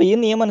 സോ അപ്പോൾ ഈ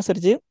നിയമം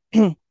അനുസരിച്ച്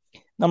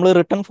നമ്മൾ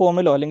റിട്ടേൺ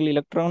ഫോമിലോ അല്ലെങ്കിൽ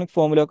ഇലക്ട്രോണിക്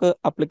ഫോമിലോ ഒക്കെ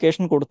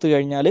അപ്ലിക്കേഷൻ കൊടുത്തു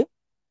കഴിഞ്ഞാൽ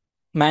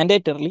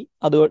മാൻഡേറ്ററിലി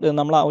അത്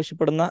നമ്മൾ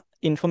ആവശ്യപ്പെടുന്ന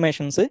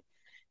ഇൻഫർമേഷൻസ്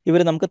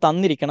ഇവർ നമുക്ക്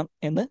തന്നിരിക്കണം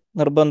എന്ന്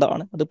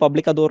നിർബന്ധമാണ്. അത്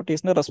പബ്ലിക്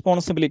അതോറിറ്റീസിന്റെ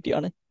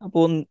റെസ്പോൺസിബിലിറ്റിയാണ്.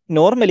 അപ്പോൾ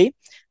നോർമലി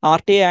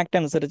RTI ആക്ട്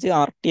അനുസരിച്ച്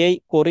RTI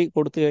ക്വറി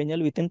കൊടുത്തു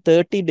കഴിഞ്ഞാൽ വിത്തിൻ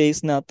 30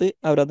 ഡേയ്സിനകത്ത്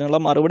അവർ അതിനുള്ള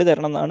മറുപടി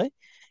തരണം എന്നാണ്.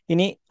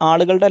 ഇനി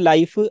ആളുകളുടെ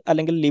ലൈഫ്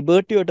അല്ലെങ്കിൽ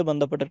ലിബർട്ടിയുമായിട്ട്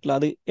ബന്ധപ്പെട്ടിട്ടുള്ള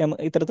അത്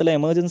ഇത്തരത്തിലുള്ള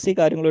എമർജൻസി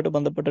കാര്യങ്ങളുമായിട്ട്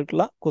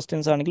ബന്ധപ്പെട്ടിട്ടുള്ള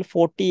ക്വസ്റ്റ്യൻസ് ആണെങ്കിൽ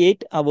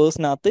 48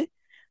 അവേഴ്സിനകത്ത്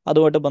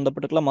അതുമായിട്ട്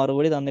ബന്ധപ്പെട്ടിട്ടുള്ള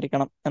മറുപടി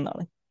തന്നിരിക്കണം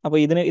എന്നാണ്. അപ്പോൾ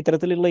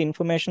ഇത്തരത്തിലുള്ള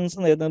ഇൻഫർമേഷൻസ്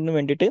നേടുന്നതിന്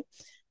വേണ്ടിയിട്ട്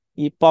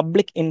ഈ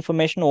പബ്ലിക്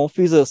ഇൻഫർമേഷൻ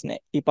ഓഫീസേഴ്സിനെ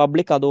ഈ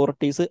പബ്ലിക്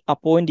അതോറിറ്റീസ്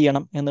അപ്പോയിന്റ്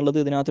ചെയ്യണം എന്നുള്ളത്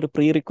ഇതിനകത്തൊരു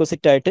പ്രീ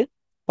റിക്വസിറ്റ് ആയിട്ട്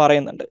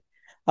പറയുന്നുണ്ട്.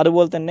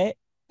 അതുപോലെ തന്നെ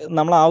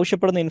നമ്മൾ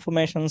ആവശ്യപ്പെടുന്ന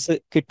ഇൻഫർമേഷൻസ്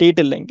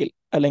കിട്ടിയിട്ടില്ലെങ്കിൽ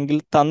അല്ലെങ്കിൽ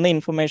തന്ന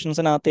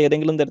ഇൻഫർമേഷൻസിനകത്ത്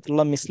ഏതെങ്കിലും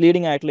തരത്തിലുള്ള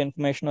മിസ്ലീഡിംഗ് ആയിട്ടുള്ള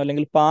ഇൻഫർമേഷനോ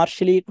അല്ലെങ്കിൽ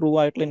പാർഷ്യലി ട്രൂ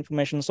ആയിട്ടുള്ള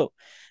ഇൻഫർമേഷൻസോ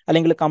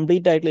അല്ലെങ്കിൽ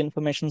കംപ്ലീറ്റ് ആയിട്ടുള്ള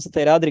ഇൻഫർമേഷൻസ്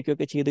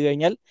തരാതിരിക്കുകയൊക്കെ ചെയ്തു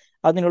കഴിഞ്ഞാൽ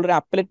അതിനുള്ളൊരു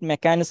അപ്പലറ്റ്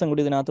മെക്കാനിസം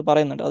കൂടി ഇതിനകത്ത്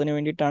പറയുന്നുണ്ട്. അതിന്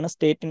വേണ്ടിയിട്ടാണ്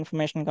സ്റ്റേറ്റ്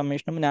ഇൻഫർമേഷൻ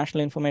കമ്മീഷനും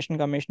നാഷണൽ ഇൻഫർമേഷൻ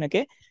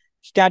കമ്മീഷനൊക്കെ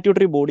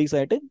സ്റ്റാറ്റ്യൂട്ടറി ബോഡീസ്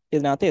ആയിട്ട്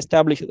ഇതിനകത്ത്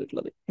എസ്റ്റാബ്ലിഷ്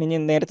ചെയ്തിട്ടുള്ളത്. ഇനി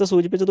നേരത്തെ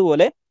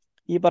സൂചിപ്പിച്ചതുപോലെ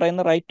ഈ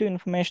പറയുന്ന റൈറ്റ് ടു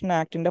ഇൻഫർമേഷൻ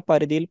ആക്ടിന്റെ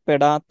പരിധിയിൽ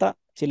പെടാത്ത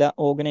ചില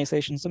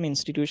ഓർഗനൈസേഷൻസും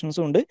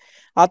ഇൻസ്റ്റിറ്റ്യൂഷൻസും ഉണ്ട്.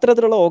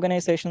 അത്തരത്തിലുള്ള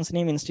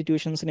ഓർഗനൈസേഷൻസിനെയും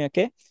ഇൻസ്റ്റിറ്റ്യൂഷൻസിനെയും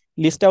ഒക്കെ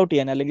ലിസ്റ്റ് ഔട്ട്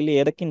ചെയ്യാൻ അല്ലെങ്കിൽ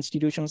ഏതൊക്കെ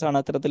ഇൻസ്റ്റിറ്റ്യൂഷൻസ് ആണ്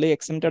അത്തരത്തിൽ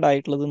എക്സംപ്റ്റഡ്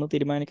ആയിട്ടുള്ളത് എന്ന്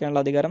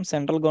തീരുമാനിക്കാനുള്ള അധികാരം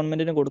സെൻട്രൽ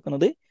ഗവൺമെന്റിന്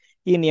കൊടുക്കുന്നത്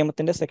ഈ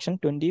നിയമത്തിന്റെ സെക്ഷൻ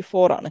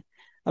 24 ആണ്.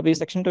 അപ്പോൾ ഈ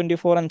സെക്ഷൻ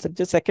 24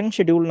 അനുസരിച്ച് സെക്കൻഡ്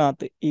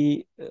ഷെഡ്യൂളിനകത്ത് ഈ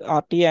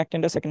RTI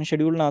ആക്ടിന്റെ സെക്കൻഡ്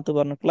ഷെഡ്യൂളിനകത്ത്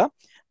പറഞ്ഞിട്ടുള്ള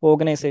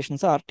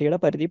ഓർഗനൈസേഷൻസ് RTIയുടെ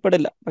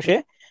പരിധിപ്പെടില്ല. പക്ഷേ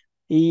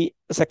ഈ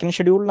സെക്കൻഡ്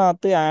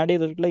ഷെഡ്യൂളിനകത്ത് ആഡ്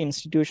ചെയ്തിട്ടുള്ള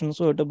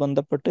ഇൻസ്റ്റിറ്റ്യൂഷൻസുമായിട്ട്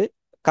ബന്ധപ്പെട്ട്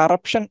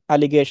കറപ്ഷൻ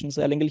അലിഗേഷൻസ്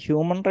അല്ലെങ്കിൽ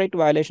ഹ്യൂമൻ റൈറ്റ്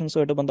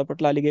വയലേഷൻസുമായിട്ട്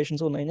ബന്ധപ്പെട്ടുള്ള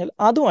അലിഗേഷൻസ് വന്നു കഴിഞ്ഞാൽ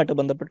അതുമായിട്ട്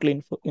ബന്ധപ്പെട്ടുള്ള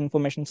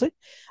ഇൻഫർമേഷൻസ്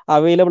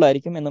അവൈലബിൾ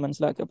ആയിരിക്കും എന്ന്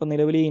മനസ്സിലാക്കുക. അപ്പോൾ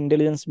നിലവിൽ ഈ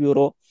ഇന്റലിജൻസ്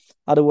ബ്യൂറോ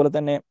അതുപോലെ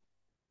തന്നെ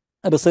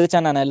റിസർച്ച്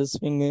ആൻഡ്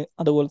അനാലിസിസ് വിങ്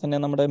അതുപോലെ തന്നെ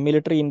നമ്മുടെ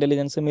മിലിറ്ററി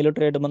ഇന്റലിജൻസ്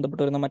മിലിറ്ററിയായിട്ട്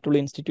ബന്ധപ്പെട്ട് വരുന്ന മറ്റുള്ള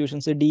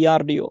ഇൻസ്റ്റിറ്റ്യൂഷൻസ്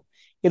DRDO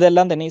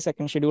ഇതെല്ലാം തന്നെ ഈ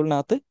സെക്കൻഡ്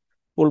ഷെഡ്യൂളിനകത്ത്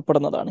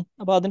ഉൾപ്പെടുന്നതാണ്.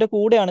 അപ്പോൾ അതിൻ്റെ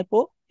കൂടെയാണ്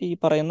ഇപ്പോൾ ഈ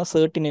പറയുന്ന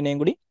CERT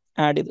കൂടി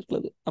ആഡ്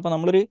ചെയ്തിട്ടുള്ളത്.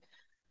 അപ്പോൾ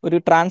ഒരു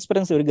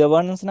ട്രാൻസ്പെറൻസി ഒരു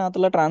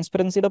ഗവേണൻസിനകത്തുള്ള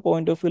ട്രാൻസ്പെറൻസിയുടെ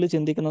പോയിന്റ് ഓഫ് വ്യൂവിൽ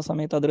ചിന്തിക്കുന്ന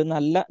സമയത്ത് അതൊരു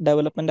നല്ല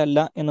ഡെവലപ്മെന്റ് അല്ല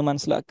എന്ന്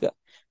മനസ്സിലാക്കുക.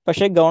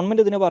 പക്ഷേ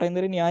ഗവൺമെന്റ് ഇതിന് പറയുന്ന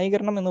ഒരു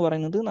ന്യായീകരണം എന്ന്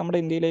പറയുന്നത് നമ്മുടെ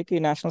ഇന്ത്യയിലേക്ക്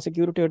നാഷണൽ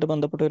സെക്യൂരിറ്റി ആയിട്ട്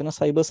ബന്ധപ്പെട്ട് വരുന്ന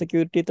സൈബർ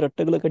സെക്യൂരിറ്റി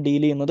ത്രെട്ടുകളൊക്കെ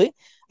ഡീൽ ചെയ്യുന്നത്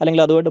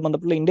അല്ലെങ്കിൽ അതുമായിട്ട്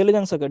ബന്ധപ്പെട്ടുള്ള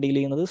ഇന്റലിജൻസ് ഒക്കെ ഡീൽ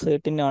ചെയ്യുന്നത്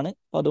CERT-നാണ്.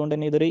 അപ്പോൾ അതുകൊണ്ട്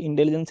തന്നെ ഇതൊരു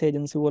ഇന്റലിജൻസ്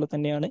ഏജൻസി പോലെ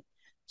തന്നെയാണ്.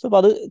 സോ അപ്പോൾ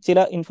അത് ചില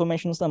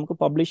ഇൻഫർമേഷൻസ് നമുക്ക്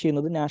പബ്ലിഷ്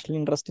ചെയ്യുന്നത് നാഷണൽ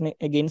ഇൻട്രസ്റ്റിന്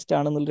എഗെയിൻസ്റ്റ്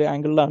ആണെന്നുള്ളൊരു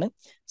ആംഗിളിലാണ്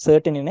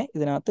CERT-നെ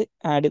ഇതിനകത്ത്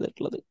ആഡ്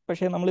ചെയ്തിട്ടുള്ളത്.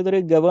 പക്ഷേ നമ്മളിതൊരു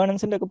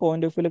ഗവേണൻസിന്റെ ഒക്കെ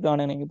പോയിന്റ് ഓഫ് വ്യൂവിൽ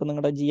കാണുകയാണെങ്കിൽ ഇപ്പോൾ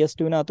നിങ്ങളുടെ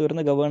GS2-നകത്ത്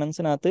വരുന്ന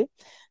ഗവേണൻസിനകത്ത്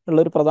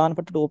ഉള്ളൊരു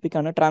പ്രധാനപ്പെട്ട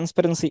ടോപ്പിക്കാണ്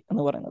ട്രാൻസ്പെറൻസി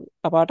എന്ന് പറയുന്നത്.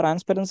 അപ്പോൾ ആ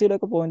ട്രാൻസ്പെറൻസിയുടെ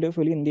ഒക്കെ പോയിന്റ് ഓഫ്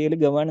വ്യൂവിൽ ഇന്ത്യയിൽ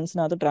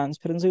ഗവേണൻസിനകത്ത്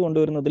ട്രാൻസ്പെറൻസി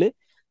കൊണ്ടുവരുന്നതിൽ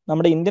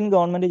നമ്മുടെ ഇന്ത്യൻ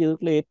ഗവൺമെന്റ്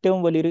ചെയ്തിട്ടുള്ള ഏറ്റവും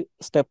വലിയൊരു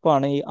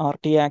സ്റ്റെപ്പാണ് ഈ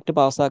RTI ആക്ട്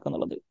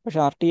പാസ്സാക്കുന്നുള്ളത്. പക്ഷേ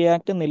RTI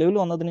ആക്ട് നിലവിൽ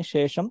വന്നതിന്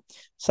ശേഷം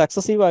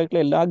സക്സസീവ് ആയിട്ടുള്ള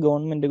എല്ലാ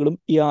ഗവൺമെന്റുകളും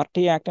ഈ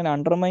RTI ആക്ടിനെ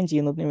അണ്ടർമൈൻ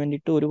ചെയ്യുന്നതിന്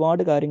വേണ്ടിയിട്ട്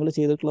ഒരുപാട് കാര്യങ്ങൾ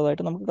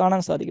ചെയ്തിട്ടുള്ളതായിട്ട് നമുക്ക്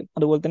കാണാൻ സാധിക്കും.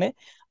 അതുപോലെ തന്നെ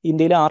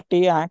ഇന്ത്യയിലെ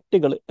RTI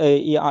ആക്ടുകൾ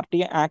ഈ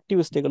RTI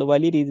ആക്ടിവിസ്റ്റുകൾ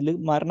വലിയ രീതിയിൽ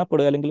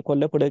മരണപ്പെടുക അല്ലെങ്കിൽ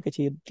കൊല്ലപ്പെടുകയൊക്കെ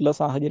ചെയ്തിട്ടുള്ള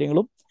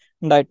സാഹചര്യങ്ങളും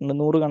ഉണ്ടായിട്ടുണ്ട്.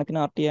 100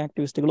 കണക്കിന് RTI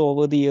ആക്ടിവിസ്റ്റുകൾ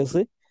ഓവർ ദി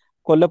ഇയേഴ്സ്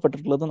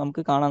കൊല്ലപ്പെട്ടിട്ടുള്ളത്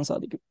നമുക്ക് കാണാൻ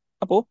സാധിക്കും.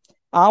 അപ്പോൾ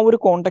ആ ഒരു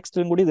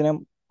കോണ്ടെക്സ്റ്റിലും കൂടി ഇതിനെ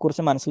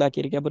കുറിച്ച്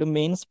മനസ്സിലാക്കിയിരിക്കുക. അപ്പോൾ ഒരു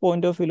മെയിൻസ്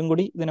പോയിന്റ് ഓഫ് വ്യൂലും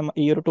കൂടി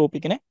ഈ ഒരു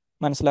ടോപ്പിക്കിനെ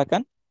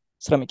മനസ്സിലാക്കാൻ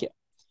ശ്രമിക്കുക.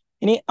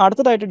 ഇനി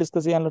അടുത്തതായിട്ട്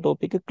ഡിസ്കസ് ചെയ്യാനുള്ള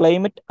topic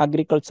climate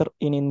agriculture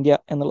in India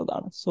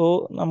എന്നുള്ളതാണ്. സോ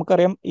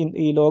നമുക്കറിയാം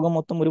ഈ ലോകം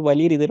മൊത്തം ഒരു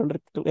വലിയ രീതിയിലുള്ള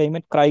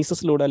ക്ലൈമറ്റ്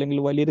ക്രൈസിസിലൂടെ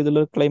അല്ലെങ്കിൽ വലിയ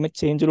രീതിയിലുള്ള ക്ലൈമറ്റ്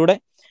ചേഞ്ചിലൂടെ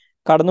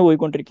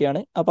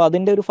കടന്നുപോയിക്കൊണ്ടിരിക്കുകയാണ്. അപ്പോൾ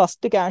അതിൻ്റെ ഒരു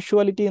ഫസ്റ്റ്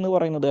കാഷ്വാലിറ്റി എന്ന്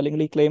പറയുന്നത്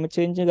അല്ലെങ്കിൽ ഈ ക്ലൈമറ്റ്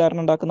ചേഞ്ച്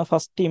കാരണം ഉണ്ടാക്കുന്ന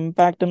ഫസ്റ്റ്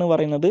ഇമ്പാക്റ്റ് എന്ന്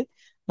പറയുന്നത്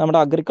നമ്മുടെ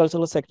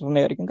അഗ്രികൾച്ചറൽ സെക്ടറിനെ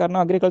ആയിരിക്കും. കാരണം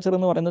അഗ്രികൾച്ചർ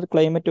എന്ന് പറയുന്നത്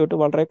ക്ലൈമറ്റുമായിട്ട്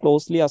വളരെ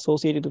ക്ലോസ്ലി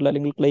അസോസിയേറ്റ് ചെയ്തിട്ടുള്ള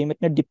അല്ലെങ്കിൽ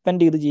ക്ലൈമറ്റിനെ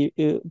ഡിപ്പെൻഡ്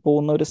ചെയ്ത്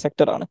പോകുന്ന ഒരു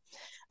സെക്ടറാണ്.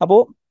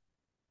 അപ്പോൾ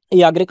ഈ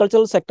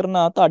അഗ്രികൾച്ചറൽ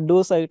സെക്ടറിനകത്ത്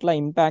അഡ്വേഴ്സ് ആയിട്ടുള്ള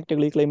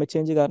ഇമ്പാക്റ്റുകൾ ഈ ക്ലൈമറ്റ്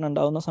ചേഞ്ച് കാരണം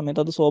ഉണ്ടാകുന്ന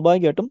സമയത്ത് അത്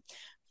സ്വാഭാവികമായിട്ടും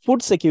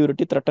ഫുഡ്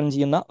സെക്യൂരിറ്റി ത്രട്ടൺ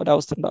ചെയ്യുന്ന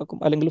ഒരവസ്ഥ ഉണ്ടാക്കും,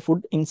 അല്ലെങ്കിൽ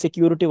ഫുഡ്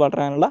ഇൻസെക്യൂരിറ്റി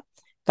വളരാനുള്ള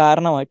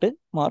കാരണമായിട്ട്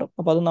മാറും.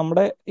 അപ്പോൾ അത്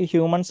നമ്മുടെ ഈ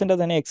ഹ്യൂമൻസിൻ്റെ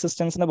തന്നെ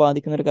എക്സിസ്റ്റൻസിനെ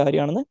ബാധിക്കുന്ന ഒരു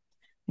കാര്യമാണെന്ന്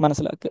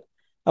മനസ്സിലാക്കുക.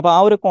 അപ്പോൾ ആ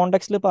ഒരു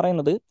കോണ്ടെക്സ്റ്റിൽ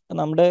പറയുന്നത്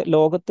നമ്മുടെ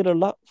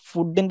ലോകത്തിലുള്ള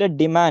ഫുഡിൻ്റെ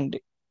ഡിമാൻഡ്,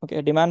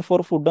 ഡിമാൻഡ്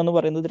ഫോർ ഫുഡ് എന്ന്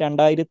പറയുന്നത്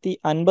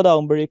 2050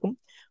 ആകുമ്പോഴേക്കും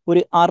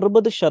ഒരു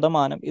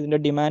 60% ഇതിൻ്റെ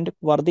ഡിമാൻഡ്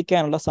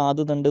വർദ്ധിക്കാനുള്ള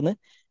സാധ്യത ഉണ്ടെന്ന്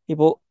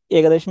ഇപ്പോൾ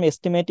ഏകദേശം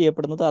എസ്റ്റിമേറ്റ്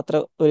ചെയ്യപ്പെടുന്നത്. അത്ര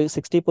ഒരു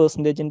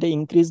 60%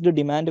 ഇൻക്രീസ്ഡ്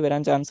ഡിമാൻഡ്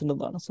വരാൻ ചാൻസ്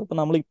ഉണ്ടെന്നാണ്. സോ ഇപ്പോൾ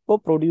നമ്മൾ ഇപ്പോൾ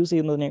പ്രൊഡ്യൂസ്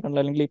ചെയ്യുന്നതിനേക്കാളും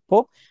അല്ലെങ്കിൽ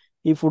ഇപ്പോൾ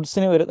ഈ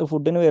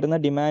ഫുഡിന് വരുന്ന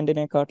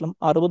ഡിമാൻഡിനെക്കാട്ടിലും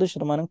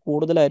 60%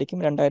 കൂടുതലായിരിക്കും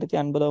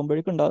 2050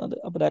 ആകുമ്പോഴേക്കും ഉണ്ടാകുന്നത്.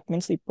 അപ്പോൾ ദാറ്റ്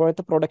മീൻസ്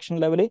ഇപ്പോഴത്തെ പ്രൊഡക്ഷൻ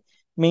ലെവൽ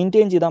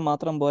മെയിൻറ്റെയിൻ ചെയ്താൽ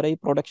മാത്രം പോരാ, ഈ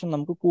പ്രൊഡക്ഷൻ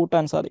നമുക്ക്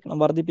കൂട്ടാൻ സാധിക്കണം,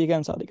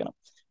 വർദ്ധിപ്പിക്കാൻ സാധിക്കണം.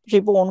 പക്ഷെ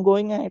ഇപ്പോൾ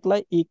ഓൺഗോയിങ് ആയിട്ടുള്ള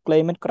ഈ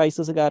ക്ലൈമറ്റ്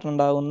ക്രൈസിസ് കാരണം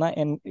ഉണ്ടാകുന്ന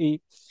ഈ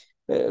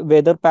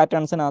വെതർ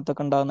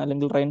പാറ്റേൺസിനകത്തൊക്കെ ഉണ്ടാകുന്ന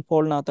അല്ലെങ്കിൽ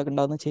റെയിൻഫോളിനകത്തൊക്കെ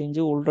ഉണ്ടാകുന്ന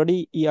ചേഞ്ച് ഓൾറെഡി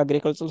ഈ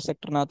അഗ്രികൾച്ചറൽ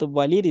സെക്ടറിനകത്ത്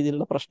വലിയ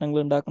രീതിയിലുള്ള പ്രശ്നങ്ങൾ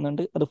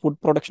ഉണ്ടാക്കുന്നുണ്ട്. അത് ഫുഡ്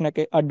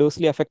പ്രൊഡക്ഷനൊക്കെ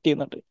അഡ്വേഴ്സ്ലി എഫക്ട്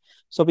ചെയ്യുന്നുണ്ട്.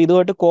 സോ അപ്പോൾ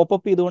ഇതുമായിട്ട്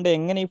കോപ്പപ്പ് ചെയ്തുകൊണ്ട്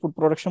എങ്ങനെ ഈ ഫുഡ്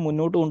പ്രൊഡക്ഷൻ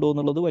മുന്നോട്ട്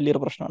കൊണ്ടുപോകുന്നുള്ളത്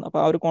വലിയൊരു പ്രശ്നമാണ്.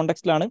 അപ്പോൾ ആ ഒരു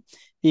കോണ്ടെക്സ്റ്റിലാണ്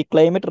ഈ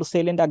ക്ലൈമറ്റ്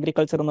റിസൈലന്റ്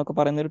അഗ്രികൾച്ചർ എന്നൊക്കെ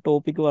പറയുന്ന ഒരു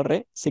ടോപ്പിക് വളരെ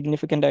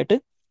സിഗ്നിഫിക്കൻ്റ് ആയിട്ട്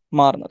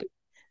മാറുന്നത്.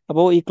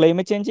 അപ്പോൾ ഈ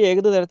ക്ലൈമറ്റ് ചേഞ്ച്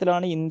ഏത്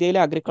തരത്തിലാണ് ഇന്ത്യയിലെ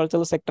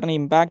അഗ്രികൾച്ചറൽ സെക്ടറിനെ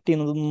ഇമ്പാക്ട്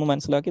ചെയ്യുന്നതെന്ന്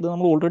മനസ്സിലാക്കി. ഇത്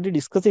നമ്മൾ ഓൾറെഡി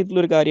ഡിസ്കസ്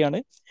ചെയ്തിട്ടുള്ള ഒരു കാര്യമാണ്.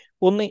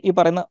 ഒന്ന് ഈ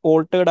പറയുന്ന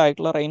ഓൾട്ടേർഡ്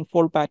ആയിട്ടുള്ള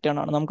റെയിൻഫോൾ പാറ്റേൺ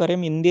ആണ്.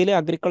 നമുക്കറിയാം ഇന്ത്യയിലെ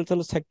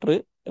അഗ്രികൾച്ചറൽ സെക്ടർ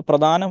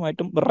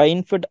പ്രധാനമായിട്ടും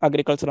റെയിൻഫെഡ്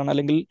അഗ്രികൾച്ചറാണ്,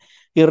 അല്ലെങ്കിൽ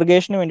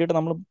ഇറിഗേഷന് വേണ്ടിയിട്ട്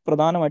നമ്മൾ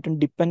പ്രധാനമായിട്ടും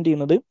ഡിപ്പെൻഡ്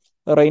ചെയ്യുന്നത്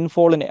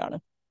റെയിൻഫോളിനെയാണ്.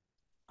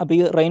 അപ്പോൾ ഈ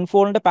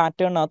റെയിൻഫോളിന്റെ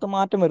പാറ്റേണിനകത്ത്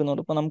മാറ്റം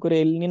വരുന്നുണ്ട്. ഇപ്പോൾ നമുക്കൊരു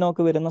എൽനിനോ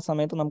ഒക്കെ വരുന്ന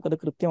സമയത്ത് നമുക്കത്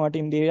കൃത്യമായിട്ട്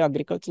ഇന്ത്യയിലെ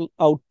അഗ്രികൾച്ചറൽ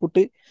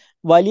ഔട്ട്പുട്ട്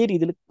വലിയ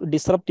രീതിയിൽ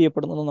ഡിസ്റപ്റ്റ്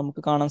ചെയ്യപ്പെടുന്നത്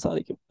നമുക്ക് കാണാൻ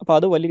സാധിക്കും. അപ്പോൾ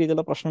അത് വലിയ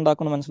രീതിയിലുള്ള പ്രശ്നം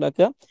ഉണ്ടാക്കുമെന്ന്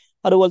മനസ്സിലാക്കുക.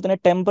 അതുപോലെ തന്നെ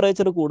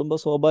ടെമ്പറേച്ചർ കൂടുമ്പോൾ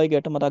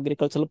സ്വാഭാവികമായിട്ടും അത്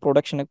അഗ്രികൾച്ചറൽ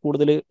പ്രൊഡക്ഷന്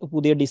കൂടുതൽ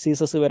പുതിയ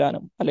ഡിസീസസ്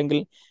വരാനും അല്ലെങ്കിൽ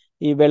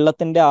ഈ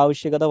വെള്ളത്തിന്റെ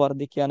ആവശ്യകത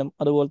വർദ്ധിക്കാനും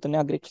അതുപോലെ തന്നെ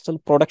അഗ്രികൾച്ചറൽ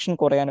പ്രൊഡക്ഷൻ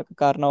കുറയാനൊക്കെ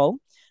കാരണമാവും.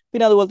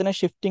 പിന്നെ അതുപോലെ തന്നെ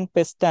shifting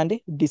pest and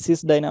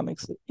disease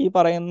dynamics, ഈ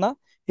പറയുന്ന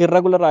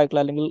ഇറഗുലർ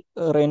ആയിട്ടുള്ള അല്ലെങ്കിൽ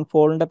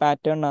റെയിൻഫോളിന്റെ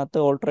പാറ്റേണിനകത്ത്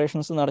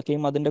ഓൾട്ടറേഷൻസ്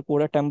നടക്കുകയും അതിന്റെ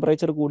കൂടെ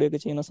ടെമ്പറേച്ചർ കൂടുകയൊക്കെ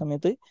ചെയ്യുന്ന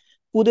സമയത്ത്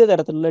പുതിയ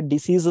തരത്തിലുള്ള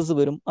ഡിസീസസ്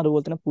വരും.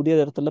 അതുപോലെ തന്നെ പുതിയ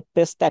തരത്തിലുള്ള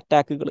പെസ്റ്റ്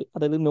അറ്റാക്കുകൾ,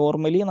 അതായത്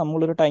നോർമലി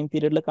നമ്മളൊരു ടൈം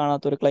പീരീഡിൽ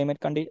കാണാത്ത ഒരു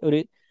ഒരു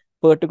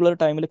പെർട്ടിക്കുലർ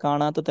ടൈമിൽ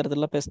കാണാത്ത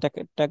തരത്തിലുള്ള പെസ്റ്റ്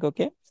അറ്റാക്ക്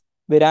ഒക്കെ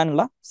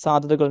വരാനുള്ള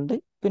സാധ്യതകളുണ്ട്.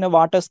 പിന്നെ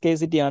വാട്ടർ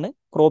സ്കേസിറ്റിയാണ്,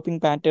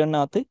 ക്രോപ്പിംഗ്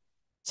പാറ്റേണിനകത്ത്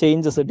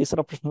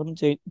ഡിസ്റപ്ഷനും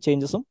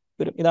ചേഞ്ചസും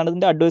വരും. ഇതാണ്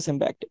ഇതിന്റെ അഡ്വേഴ്സ്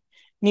ഇമ്പാക്ട്.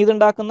 ഇനി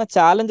ഇതുണ്ടാക്കുന്ന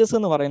ചാലഞ്ചസ്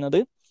എന്ന് പറയുന്നത്,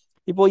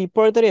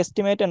 ഇപ്പോഴത്തെ ഒരു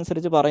എസ്റ്റിമേറ്റ്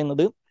അനുസരിച്ച്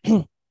പറയുന്നത്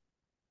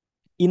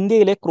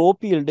ഇന്ത്യയിലെ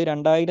ക്രോപ്പ് ഈൽഡ്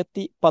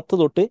 2010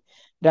 തൊട്ട്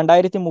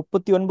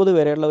 2039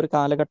 വരെയുള്ള ഒരു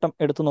കാലഘട്ടം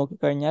എടുത്തു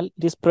നോക്കിക്കഴിഞ്ഞാൽ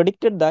ഇറ്റ് ഈസ്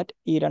പ്രഡിക്റ്റഡ് ദാറ്റ്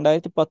ഈ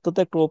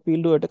 2010 ക്രോപ്പ്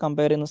ഈൽഡുമായിട്ട്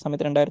കമ്പയർ ചെയ്യുന്ന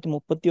സമയത്ത്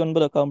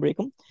 2039 ഒക്കെ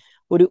ആകുമ്പോഴേക്കും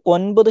ഒരു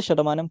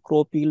 9%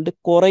 ക്രോപ്പ് ഈൽഡ്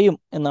കുറയും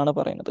എന്നാണ്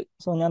പറയുന്നത്.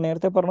 സോ ഞാൻ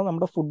നേരത്തെ പറഞ്ഞു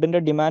നമ്മുടെ ഫുഡിന്റെ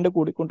ഡിമാൻഡ്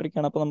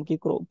കൂടിക്കൊണ്ടിരിക്കുകയാണ്. അപ്പോൾ നമുക്ക് ഈ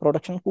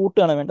പ്രൊഡക്ഷൻ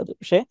കൂട്ടുകയാണ് വേണ്ടത്.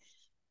 പക്ഷേ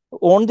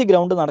ഓൺ ദി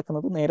ഗ്രൗണ്ട്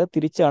നടക്കുന്നത് നേരെ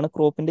തിരിച്ചാണ്,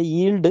 ക്രോപ്പിന്റെ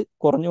ഈൽഡ്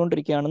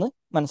കുറഞ്ഞുകൊണ്ടിരിക്കുകയാണെന്ന്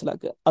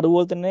മനസ്സിലാക്കുക.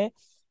 അതുപോലെ തന്നെ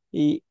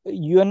ഈ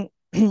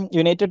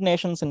യുണൈറ്റഡ്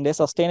നേഷൻസിന്റെ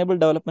സസ്റ്റൈനബിൾ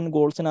ഡെവലപ്മെന്റ്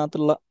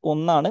ഗോൾസിനകത്തുള്ള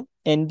ഒന്നാണ്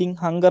എൻഡിങ്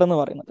ഹങ്കർ എന്ന്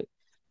പറയുന്നത്.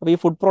 അപ്പോൾ ഈ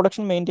ഫുഡ്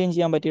പ്രൊഡക്ഷൻ മെയിൻറ്റെയിൻ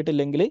ചെയ്യാൻ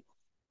പറ്റിയിട്ടില്ലെങ്കിൽ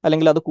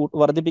അല്ലെങ്കിൽ അത്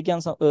വർദ്ധിപ്പിക്കാൻ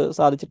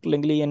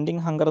സാധിച്ചിട്ടില്ലെങ്കിൽ ഈ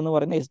എൻഡിങ് ഹങ്കർ എന്ന്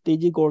പറയുന്ന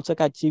SDG ഗോൾസ്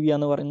ഒക്കെ അച്ചീവ് ചെയ്യുക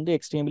എന്ന് പറയുന്നത്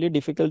എക്സ്ട്രീംലി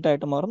ഡിഫിക്കൽട്ട്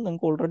ആയിട്ട് മാറും.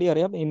 നിങ്ങൾക്ക് ഓൾറെഡി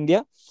അറിയാം, ഇന്ത്യ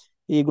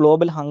ഈ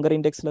ഗ്ലോബൽ ഹങ്കർ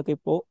ഇൻഡെക്സിലൊക്കെ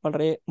ഇപ്പോൾ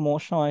വളരെ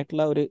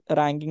മോശമായിട്ടുള്ള ഒരു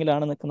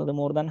റാങ്കിങ്ങിലാണ് നിൽക്കുന്നത്.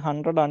 മോർ ദാൻ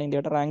 100 ആണ്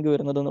ഇന്ത്യയുടെ റാങ്ക്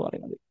വരുന്നത് എന്ന്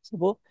പറയുന്നത്.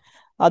 അപ്പോൾ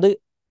അത്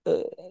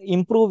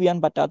ഇംപ്രൂവ് ചെയ്യാൻ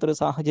പറ്റാത്തൊരു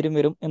സാഹചര്യം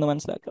വരും എന്ന്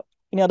മനസ്സിലാക്കുക.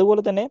 ഇനി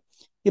അതുപോലെ തന്നെ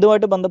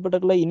ഇതുമായിട്ട്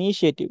ബന്ധപ്പെട്ടിട്ടുള്ള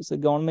ഇനീഷ്യേറ്റീവ്സ്,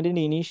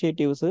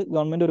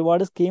 ഗവൺമെന്റ്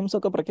ഒരുപാട് സ്കീംസ്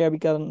ഒക്കെ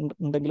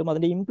പ്രഖ്യാപിക്കാറുണ്ടെങ്കിലും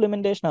അതിന്റെ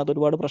ഇംപ്ലിമെന്റേഷനകത്ത്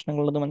ഒരുപാട്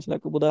പ്രശ്നങ്ങളുണ്ടെന്ന്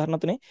മനസ്സിലാക്കുക.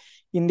 ഉദാഹരണത്തിന്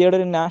ഇന്ത്യയുടെ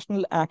ഒരു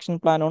national action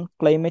plan on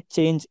climate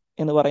change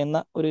എന്ന് പറയുന്ന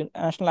ഒരു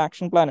നാഷണൽ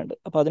ആക്ഷൻ പ്ലാൻ ഉണ്ട്.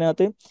 അപ്പോൾ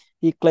അതിനകത്ത്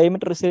ഈ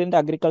ക്ലൈമറ്റ് റെസിലിയന്റ്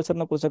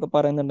അഗ്രികൾച്ചറിനെ കുറിച്ചൊക്കെ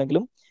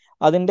പറയുന്നുണ്ടെങ്കിലും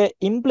അതിന്റെ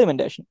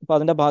ഇംപ്ലിമെന്റേഷൻ, ഇപ്പോൾ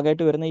അതിന്റെ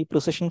ഭാഗമായിട്ട് വരുന്ന ഈ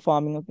പ്രിസിഷൻ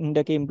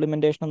ഫാമിങ്ങിന്റെ ഒക്കെ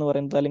ഇംപ്ലിമെന്റേഷൻ എന്ന്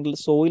പറയുന്നത്, അല്ലെങ്കിൽ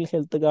സോയിൽ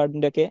ഹെൽത്ത്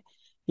കാർഡിന്റെ ഒക്കെ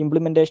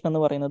ഇംപ്ലിമെന്റേഷൻ എന്ന്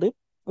പറയുന്നത്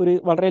ഒരു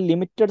വളരെ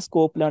ലിമിറ്റഡ്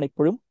സ്കോപ്പിലാണ്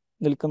ഇപ്പോഴും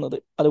നിൽക്കുന്നത്.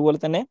 അതുപോലെ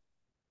തന്നെ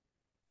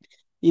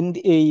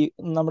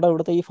നമ്മുടെ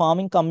ഇവിടുത്തെ ഈ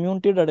ഫാമിംഗ്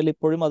കമ്മ്യൂണിറ്റിയുടെ ഇടയിൽ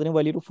ഇപ്പോഴും അതിന്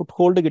വലിയൊരു ഫുട്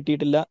ഹോൾഡ്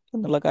കിട്ടിയിട്ടില്ല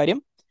എന്നുള്ള കാര്യം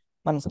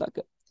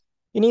മനസ്സിലാക്കുക.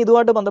 ഇനി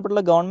ഇതുമായിട്ട്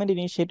ബന്ധപ്പെട്ടുള്ള ഗവൺമെന്റ്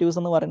ഇനീഷ്യേറ്റീവ്സ്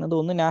എന്ന് പറയുന്നത്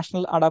ഒന്ന്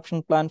national adoption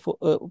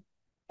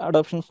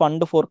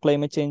fund four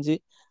climate change,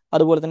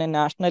 അതുപോലെ തന്നെ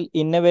national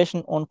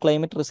innovation on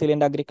climate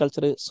resilient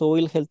agriculture,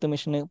 soil health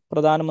മിഷന്,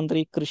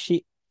 പ്രധാനമന്ത്രി കൃഷി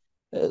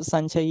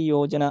സഞ്ജയ്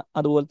യോജന,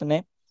 അതുപോലെ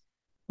തന്നെ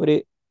ഒരു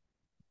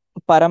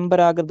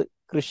പരമ്പരാഗത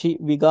കൃഷി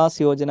Vikas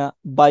Yojana,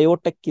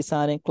 biotech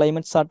Kisan,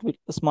 climate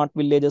smart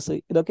villages,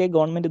 ഇതൊക്കെ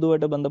ഗവൺമെന്റ്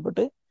ഇതുമായിട്ട്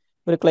ബന്ധപ്പെട്ട്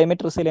ഒരു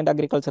ക്ലൈമറ്റ് റെസിലിയന്റ്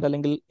അഗ്രികൾച്ചർ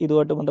അല്ലെങ്കിൽ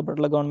ഇതുമായിട്ട്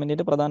ബന്ധപ്പെട്ടുള്ള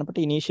ഗവൺമെന്റിന്റെ പ്രധാനപ്പെട്ട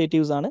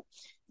ഇനീഷ്യേറ്റീവ്സ് ആണ്.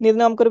 ഇനി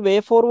ഇതിന് നമുക്കൊരു വേ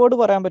ഫോർവേഡ്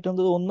പറയാൻ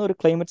പറ്റുന്നത് ഒന്ന് ഒരു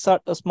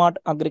ക്ലൈമറ്റ് സ്മാർട്ട്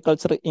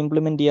അഗ്രികൾച്ചർ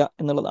ഇംപ്ലിമെന്റ്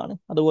ചെയ്യുക എന്നുള്ളതാണ്.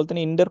 അതുപോലെ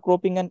തന്നെ Inter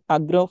cropping and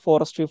agro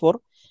forestry four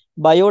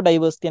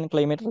biodiversity and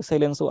climate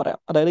resilience പറയാം.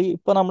 അതായത്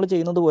ഇപ്പോൾ നമ്മൾ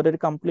ചെയ്യുന്നത്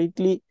ഒരു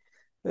കംപ്ലീറ്റ്ലി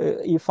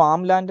ഈ ഫാം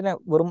ലാൻഡിനെ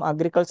വെറും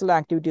അഗ്രികൾച്ചറൽ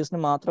ആക്ടിവിറ്റീസിന്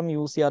മാത്രം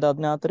യൂസ് ചെയ്യാതെ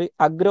അതിനകത്തൊരു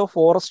അഗ്രോ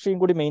ഫോറസ്ട്രിയും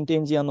കൂടി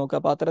മെയിൻറ്റെയിൻ ചെയ്യാൻ നോക്കുക.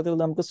 അപ്പോൾ അത്തരത്തിൽ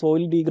നമുക്ക്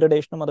സോയിൽ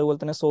ഡീഗ്രഡേഷനും അതുപോലെ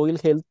തന്നെ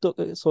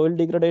സോയിൽ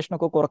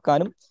ഡീഗ്രഡേഷനൊക്കെ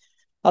കുറക്കാനും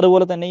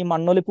അതുപോലെ തന്നെ ഈ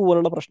മണ്ണൊലിപ്പ്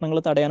പോലുള്ള പ്രശ്നങ്ങൾ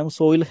തടയാനും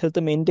സോയിൽ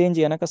ഹെൽത്ത് മെയിൻറ്റെയിൻ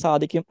ചെയ്യാനൊക്കെ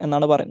സാധിക്കും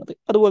എന്നാണ് പറയുന്നത്.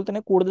 അതുപോലെ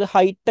തന്നെ കൂടുതൽ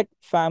ഹൈടെക്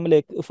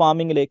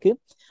ഫാമിങ്ങിലേക്ക്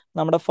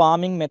നമ്മുടെ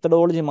ഫാമിംഗ്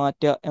മെത്തഡോളജി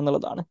മാറ്റുക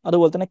എന്നുള്ളതാണ്.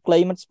 അതുപോലെ തന്നെ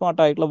ക്ലൈമറ്റ്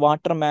സ്മാർട്ട് ആയിട്ടുള്ള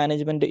വാട്ടർ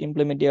മാനേജ്മെന്റ്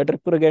ഇംപ്ലിമെന്റ് ചെയ്യുക,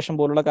 ഡ്രിപ്പ് ഇറിഗേഷൻ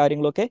പോലുള്ള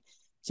കാര്യങ്ങളൊക്കെ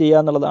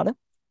ചെയ്യുക എന്നുള്ളതാണ്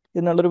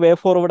ഇതിനുള്ളൊരു വേ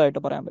ഫോർവേഡ്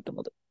ആയിട്ട് പറയാൻ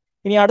പറ്റുന്നത്.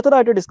 ഇനി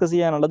അടുത്തതായിട്ട് ഡിസ്കസ്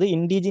ചെയ്യാനുള്ളത്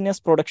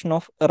indigenous production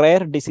of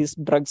rare disease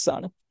drugs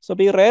ആണ്. സോ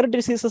അപ്പോൾ ഈ റെയർ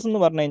ഡിസീസസ് എന്ന്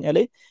പറഞ്ഞു കഴിഞ്ഞാൽ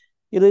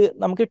ഇത്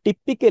നമുക്ക്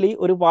ടിപ്പിക്കലി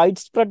ഒരു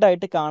വൈഡ് സ്പ്രെഡ്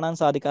ആയിട്ട് കാണാൻ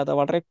സാധിക്കാത്ത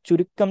വളരെ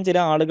ചുരുക്കം ചില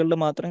ആളുകളിൽ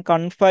മാത്രം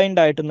കൺഫൈൻഡ്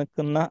ആയിട്ട്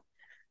നിൽക്കുന്ന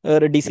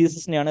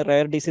ഡിസീസസിനെയാണ്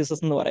റെയർ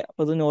ഡിസീസസ് എന്ന് പറയാം.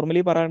 അപ്പോൾ ഇത്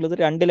നോർമലി പറയാനുള്ളത്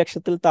 2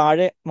 ലക്ഷത്തിൽ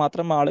താഴെ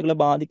മാത്രം ആളുകളെ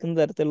ബാധിക്കുന്ന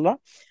തരത്തിലുള്ള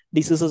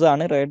ഡിസീസസ്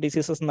ആണ് റെയർ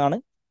ഡിസീസസ് എന്നാണ്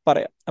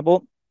പറയാം. അപ്പോൾ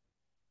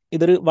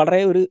ഇതൊരു വളരെ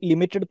ഒരു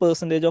ലിമിറ്റഡ്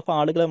പെർസെൻറ്റേജ് ഓഫ്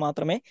ആളുകളെ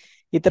മാത്രമേ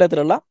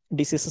ഇത്തരത്തിലുള്ള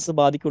ഡിസീസസ്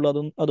ബാധിക്കുള്ളൂ.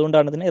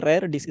 അതുകൊണ്ടാണ് ഇതിനെ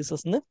റെയർ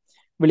ഡിസീസസ് എന്ന്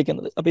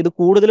വിളിക്കുന്നത്. അപ്പോൾ ഇത്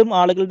കൂടുതലും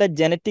ആളുകളുടെ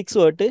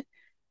ജനറ്റിക്സുമായിട്ട്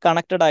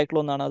കണക്റ്റഡ്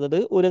ആയിട്ടുള്ള ഒന്നാണ്. അതായത്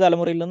ഒരു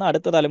തലമുറയിൽ നിന്ന്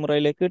അടുത്ത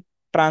തലമുറയിലേക്ക്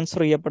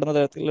ട്രാൻസ്ഫർ ചെയ്യപ്പെടുന്ന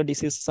തരത്തിലുള്ള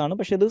ഡിസീസസ് ആണ്.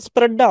 പക്ഷെ ഇത്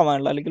സ്പ്രെഡ്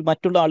ആവാനുള്ള അല്ലെങ്കിൽ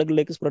മറ്റുള്ള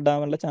ആളുകളിലേക്ക് സ്പ്രെഡ്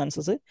ആവാനുള്ള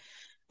ചാൻസസ്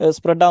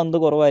സ്പ്രെഡ് ആവുന്നത്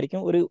കുറവായിരിക്കും.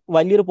 ഒരു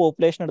വലിയൊരു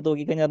പോപ്പുലേഷൻ എടുത്ത്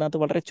നോക്കിക്കഴിഞ്ഞാൽ അതിനകത്ത്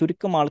വളരെ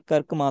ചുരുക്കം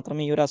ആൾക്കാർക്ക്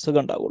മാത്രമേ ഈ ഒരു അസുഖം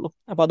ഉണ്ടാവുള്ളൂ.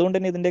 അപ്പോൾ അതുകൊണ്ട്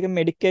തന്നെ ഇതിൻ്റെയൊക്കെ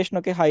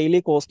മെഡിക്കേഷനൊക്കെ ഹൈലി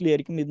കോസ്റ്റ്ലി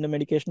ആയിരിക്കും. ഇതിൻ്റെ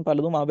മെഡിക്കേഷൻ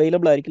പലതും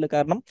അവൈലബിൾ ആയിരിക്കില്ല.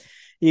 കാരണം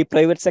ഈ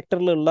പ്രൈവറ്റ്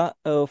സെക്ടറിലുള്ള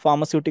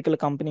ഫാർമസ്യൂട്ടിക്കൽ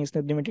കമ്പനീസിന്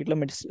ഇതിന് വേണ്ടിയിട്ടുള്ള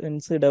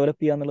മെഡിസിൻസ്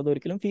ഡെവലപ്പ് ചെയ്യുക എന്നുള്ളത്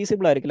ഒരിക്കലും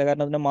ഫീസിബിൾ ആയിരിക്കില്ല.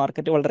 കാരണം അതിൻ്റെ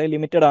മാർക്കറ്റ് വളരെ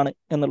ലിമിറ്റഡ് ആണ്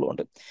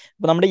എന്നുള്ളതുകൊണ്ട്.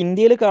 അപ്പോൾ നമ്മുടെ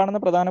ഇന്ത്യയിൽ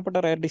കാണുന്ന പ്രധാനപ്പെട്ട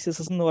റെയർ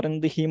ഡിസീസസ് എന്ന്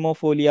പറയുന്നത്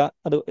ഹീമോഫീലിയ,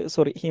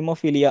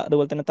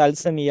 അതുപോലെ തന്നെ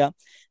തൽസമിയ,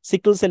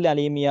 സിക്കിൾ സെൽ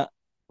അനീമിയ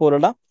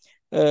പോലുള്ള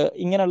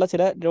ഇങ്ങനെയുള്ള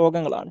ചില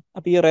രോഗങ്ങളാണ്.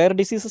 അപ്പോൾ ഈ റെയർ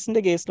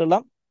ഡിസീസസിന്റെ കേസിലുള്ള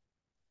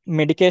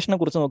മെഡിക്കേഷനെ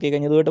കുറിച്ച്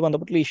നോക്കിക്കഴിഞ്ഞാൽ ഇതുമായിട്ട്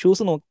ബന്ധപ്പെട്ടുള്ള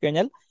ഇഷ്യൂസ്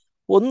നോക്കിക്കഴിഞ്ഞാൽ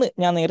ഒന്ന്,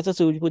 ഞാൻ നേരത്തെ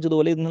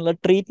സൂചിപ്പിച്ചതുപോലെ ഇതിനുള്ള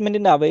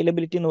ട്രീറ്റ്മെന്റിന്റെ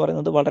അവൈലബിലിറ്റി എന്ന്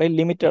പറയുന്നത് വളരെ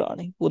ലിമിറ്റഡ്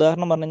ആണ്.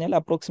 ഉദാഹരണം പറഞ്ഞു കഴിഞ്ഞാൽ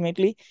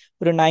അപ്രോക്സിമേറ്റ്ലി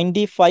ഒരു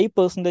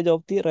 95%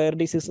 ഓഫ് ദി റെയർ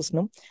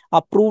ഡിസീസസിനും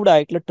അപ്രൂവ്ഡ്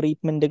ആയിട്ടുള്ള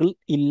ട്രീറ്റ്മെന്റുകൾ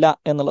ഇല്ല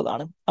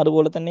എന്നുള്ളതാണ്.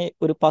 അതുപോലെ തന്നെ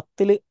ഒരു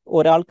 10ൽ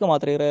ഒരാൾക്ക്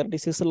മാത്രമേ, റെയർ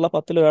ഡിസീസ് ഉള്ള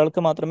 10ൽ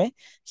ഒരാൾക്ക് മാത്രമേ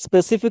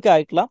സ്പെസിഫിക്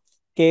ആയിട്ടുള്ള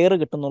കെയർ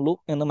കിട്ടുന്നുള്ളൂ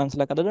എന്ന്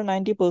മനസ്സിലാക്കുക. അതായത്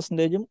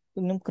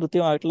 90%നും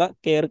കൃത്യമായിട്ടുള്ള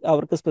കെയർ,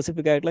 അവർക്ക്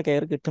സ്പെസിഫിക് ആയിട്ടുള്ള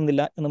കെയർ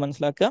കിട്ടുന്നില്ല എന്ന്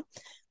മനസ്സിലാക്കുക.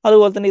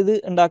 അതുപോലെ തന്നെ ഇത്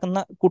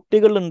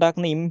കുട്ടികളിൽ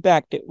ഉണ്ടാക്കുന്ന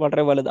ഇമ്പാക്റ്റ്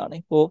വളരെ വലുതാണ്.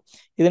 ഇപ്പോൾ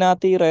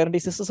ഇതിനകത്ത് ഈ റെയർ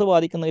ഡിസീസസ്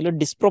ബാധിക്കുന്നതിൽ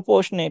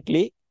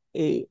ഡിസ്പ്രൊപ്പോർഷനേറ്റ്ലി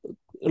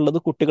ഉള്ളത്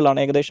കുട്ടികളാണ്.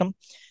 ഏകദേശം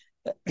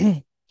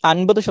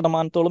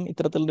 50%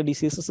 ഇത്തരത്തിലുള്ള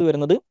ഡിസീസസ്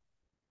വരുന്നത്,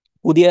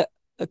 പുതിയ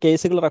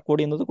കേസുകൾ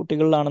റെക്കോർഡ് ചെയ്യുന്നത്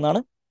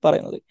കുട്ടികളിലാണെന്നാണ്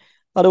പറയുന്നത്.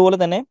 അതുപോലെ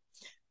തന്നെ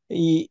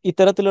ഈ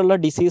ഇത്തരത്തിലുള്ള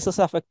ഡിസീസസ്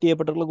അഫക്റ്റ്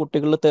ചെയ്യപ്പെട്ടിട്ടുള്ള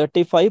കുട്ടികളിൽ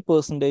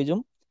 35%ഉം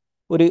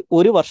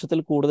ഒരു വർഷത്തിൽ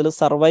കൂടുതൽ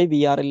സർവൈവ്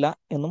ചെയ്യാറില്ല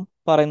എന്നും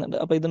പറയുന്നുണ്ട്.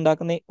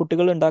 അപ്പോൾ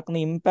കുട്ടികൾ ഉണ്ടാക്കുന്ന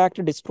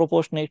ഇമ്പാക്ട്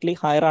ഡിസ്പ്രൊപ്പോർഷനേറ്റ്ലി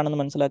ഹയർ ആണെന്ന്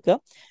മനസ്സിലാക്കുക.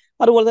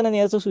 അതുപോലെ തന്നെ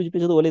നേരത്തെ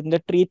സൂചിപ്പിച്ചതുപോലെ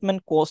ഇതിന്റെ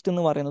ട്രീറ്റ്മെന്റ് കോസ്റ്റ്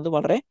എന്ന് പറയുന്നത്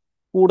വളരെ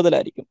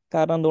കൂടുതലായിരിക്കും.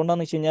 കാരണം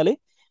എന്തുകൊണ്ടാണെന്ന് വെച്ച് കഴിഞ്ഞാൽ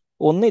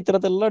ഒന്ന്,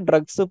 ഇത്തരത്തിലുള്ള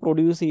ഡ്രഗ്സ്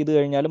പ്രൊഡ്യൂസ് ചെയ്ത്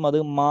കഴിഞ്ഞാലും അത്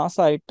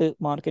മാസമായിട്ട്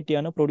മാർക്കറ്റ്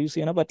ചെയ്യാനോ പ്രൊഡ്യൂസ്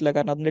ചെയ്യാനോ പറ്റില്ല.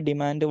 കാരണം അതിന്റെ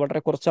ഡിമാൻഡ് വളരെ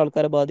കുറച്ച്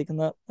ആൾക്കാരെ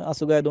ബാധിക്കുന്ന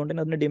അസുഖമായതുകൊണ്ട്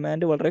തന്നെ അതിന്റെ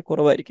ഡിമാൻഡ് വളരെ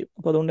കുറവായിരിക്കും.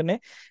 അപ്പോൾ അതുകൊണ്ട് തന്നെ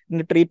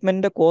ഇതിന്റെ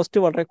ട്രീറ്റ്മെന്റിന്റെ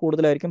കോസ്റ്റ് വളരെ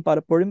കൂടുതലായിരിക്കും.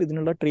 പലപ്പോഴും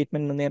ഇതിനുള്ള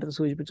ട്രീറ്റ്മെന്റ് നേരത്തെ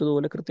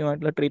സൂചിപ്പിച്ചതുപോലെ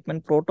കൃത്യമായിട്ടുള്ള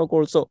ട്രീറ്റ്മെന്റ്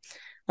പ്രോട്ടോകോൾസോ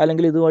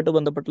അല്ലെങ്കിൽ ഇതുമായിട്ട്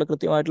ബന്ധപ്പെട്ടുള്ള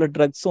കൃത്യമായിട്ടുള്ള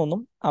ഡ്രഗ്സോ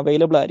ഒന്നും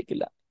അവൈലബിൾ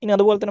ആയിരിക്കില്ല. ഇനി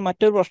അതുപോലെ തന്നെ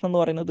മറ്റൊരു പ്രശ്നം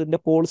എന്ന് പറയുന്നത്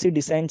ഇതിന്റെ പോളിസി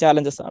ഡിസൈൻ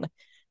ചാലഞ്ചസ് ആണ്.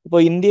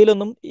 ഇപ്പോൾ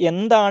ഇന്ത്യയിലൊന്നും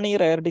എന്താണ് ഈ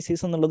റെയർ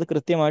ഡിസീസ് എന്നുള്ളത്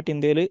കൃത്യമായിട്ട്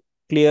ഇന്ത്യയിൽ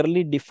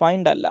ക്ലിയർലി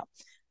ഡിഫൈൻഡ് അല്ല.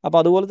 അപ്പോൾ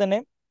അതുപോലെ തന്നെ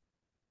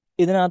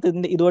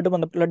ഇതുമായിട്ട്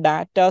ബന്ധപ്പെട്ടുള്ള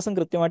ഡാറ്റാസും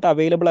കൃത്യമായിട്ട്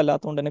അവൈലബിൾ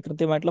അല്ലാത്തതുകൊണ്ട് തന്നെ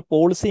കൃത്യമായിട്ടുള്ള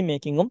പോളിസി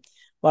മേക്കിങ്ങും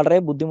വളരെ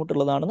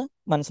ബുദ്ധിമുട്ടുള്ളതാണെന്ന്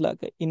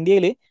മനസ്സിലാക്കുക.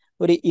 ഇന്ത്യയിൽ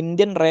ഒരു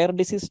ഇന്ത്യൻ റെയർ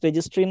ഡിസീസ്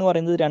രജിസ്ട്രി എന്ന്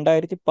പറയുന്നത്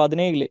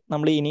 2017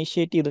 നമ്മൾ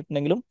ഇനീഷ്യേറ്റ്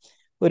ചെയ്തിട്ടുണ്ടെങ്കിലും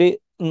ഒരു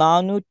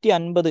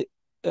 450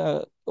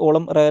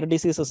 ഓളം റെയർ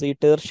ഡിസീസസ് ഈ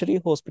ടെർഷ്യറി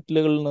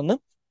ഹോസ്പിറ്റലുകളിൽ നിന്ന്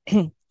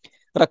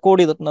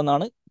റെക്കോർഡ്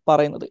ചെയ്തിട്ടുണ്ടെന്നാണ്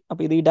പറയുന്നത്.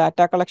 അപ്പോൾ ഇത് ഈ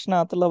ഡാറ്റ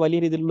കളക്ഷനകത്തുള്ള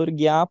വലിയ രീതിയിലുള്ള ഒരു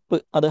ഗ്യാപ്പ്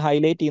അത്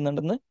ഹൈലൈറ്റ്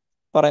ചെയ്യുന്നുണ്ടെന്ന്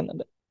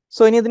പറയുന്നുണ്ട്.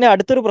 സോ ഇനി ഇതിന്റെ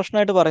അടുത്തൊരു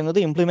പ്രശ്നമായിട്ട് പറയുന്നത്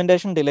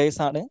ഇംപ്ലിമെന്റേഷൻ ഡിലേസ്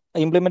ആണ്.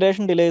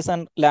 Implementation delays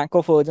and lack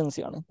of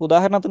urgency ആണ്.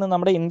 ഉദാഹരണത്തിന്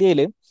നമ്മുടെ ഇന്ത്യയിൽ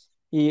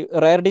ഈ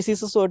റെയർ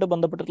ഡിസീസസുമായിട്ട്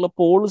ബന്ധപ്പെട്ടിട്ടുള്ള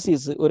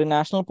പോളിസീസ്, ഒരു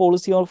national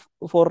policy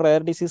four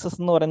rare diseases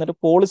എന്ന് പറയുന്ന ഒരു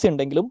പോളിസി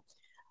ഉണ്ടെങ്കിലും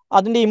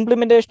അതിന്റെ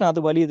ഇംപ്ലിമെന്റേഷൻ അത്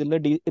വലിയ ഇതിൽ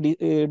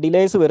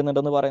ഡിലേസ്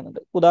വരുന്നുണ്ടെന്ന്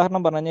പറയുന്നുണ്ട്.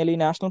 ഉദാഹരണം പറഞ്ഞു കഴിഞ്ഞാൽ ഈ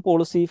നാഷണൽ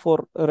പോളിസി ഫോർ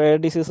റെയർ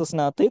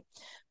ഡിസീസസിനകത്ത്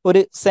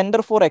ഒരു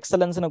സെന്റർ ഫോർ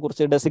എക്സലൻസിനെ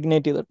കുറിച്ച്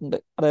ഡെസിഗ്നേറ്റ് ചെയ്തിട്ടുണ്ട്.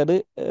 അതായത്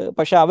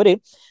പക്ഷെ അവര്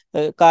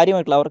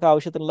കാര്യമായിട്ടുള്ള അവർക്ക്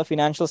ആവശ്യത്തിനുള്ള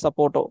ഫിനാൻഷ്യൽ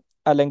സപ്പോർട്ടോ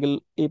അല്ലെങ്കിൽ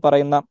ഈ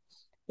പറയുന്ന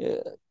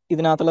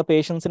ഇതിനകത്തുള്ള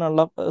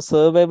പേഷ്യൻസിനുള്ള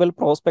സർവൈവൽ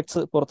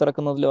പ്രോസ്പെക്ട്സ്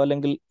പുറത്തിറക്കുന്നതിലോ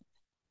അല്ലെങ്കിൽ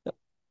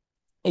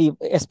ഈ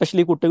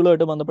എസ്പെഷ്യലി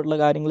കുട്ടികളുമായിട്ട് ബന്ധപ്പെട്ടുള്ള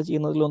കാര്യങ്ങൾ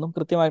ചെയ്യുന്നതിലൊന്നും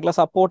കൃത്യമായിട്ടുള്ള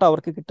സപ്പോർട്ട്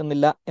അവർക്ക്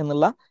കിട്ടുന്നില്ല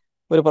എന്നുള്ള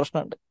ഒരു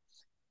പ്രശ്നമുണ്ട്.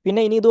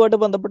 പിന്നെ ഇനി ഇതുമായിട്ട്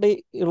ബന്ധപ്പെട്ട്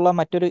ഉള്ള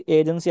മറ്റൊരു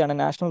ഏജൻസിയാണ്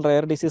നാഷണൽ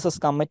റെയർ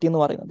ഡിസീസസ് കമ്മിറ്റി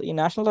എന്ന് പറയുന്നത്. ഈ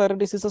നാഷണൽ റെയർ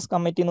ഡിസീസസ്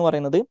കമ്മിറ്റി എന്ന്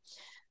പറയുന്നത്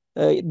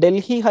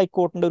ഡൽഹി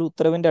ഹൈക്കോർട്ടിന്റെ ഒരു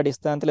ഉത്തരവിന്റെ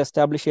അടിസ്ഥാനത്തിൽ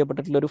എസ്റ്റാബ്ലിഷ്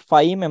ചെയ്യപ്പെട്ടിട്ടുള്ള ഒരു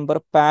 5 മെമ്പർ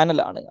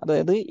പാനലാണ്.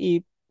 അതായത് ഈ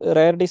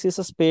റെയർ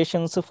ഡിസീസസ്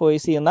പേഷ്യൻസ്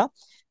ഫേസ് ചെയ്യുന്ന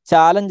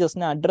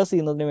ചാലഞ്ചസിനെ അഡ്രസ്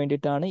ചെയ്യുന്നതിന്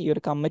വേണ്ടിയിട്ടാണ് ഈ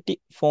ഒരു കമ്മിറ്റി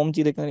ഫോം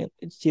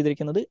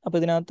ചെയ്തിരിക്കുന്നത്. അപ്പോൾ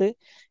ഇതിനകത്ത്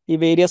ഈ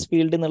വേരിയസ്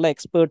ഫീൽഡിൽ നിന്നുള്ള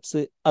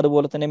എക്സ്പേർട്സ്,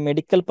 അതുപോലെ തന്നെ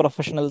medical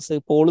professionals,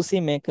 policy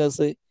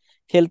makers,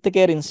 health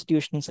care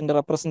ഇൻസ്റ്റിറ്റ്യൂഷൻസിൻ്റെ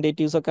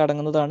representatives ഒക്കെ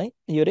അടങ്ങുന്നതാണ്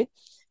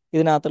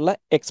ഇതിനകത്തുള്ള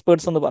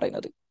എക്സ്പേർട്സ് എന്ന്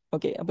പറയുന്നത്.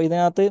 ഓക്കെ, അപ്പോൾ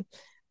ഇതിനകത്ത്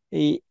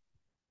ഈ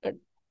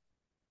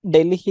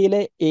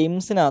ഡൽഹിയിലെ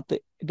എയിംസിനകത്ത്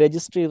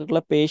രജിസ്റ്റർ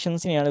ചെയ്തിട്ടുള്ള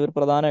പേഷ്യൻസിനെയാണ് ഇവർ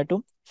പ്രധാനമായിട്ടും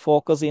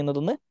ഫോക്കസ്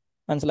ചെയ്യുന്നതെന്ന്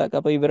മനസ്സിലാക്കുക.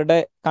 അപ്പോൾ ഇവരുടെ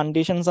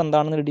കണ്ടീഷൻസ്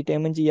എന്താണെന്ന്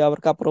ഡിറ്റർമിൻ ചെയ്യുക,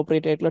 അവർക്ക്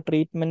അപ്രോപ്രിയേറ്റ് ആയിട്ടുള്ള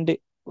ട്രീറ്റ്മെൻറ്റ്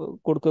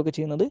കൊടുക്കുകയൊക്കെ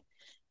ചെയ്യുന്നത്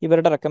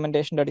ഇവരുടെ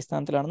റെക്കമെൻഡേഷൻ്റെ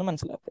അടിസ്ഥാനത്തിലാണെന്ന്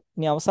മനസ്സിലാക്കുക.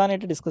 ഇനി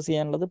അവസാനമായിട്ട് ഡിസ്കസ്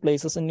ചെയ്യാനുള്ളത്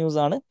പ്ലേസസ് ഇൻ ന്യൂസ്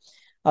ആണ്.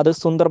 അത്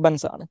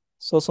സുന്ദർബൻസ് ആണ്.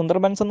 സോ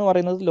സുന്ദർബൻസ് എന്ന്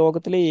പറയുന്നത്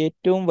ലോകത്തിലെ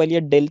ഏറ്റവും വലിയ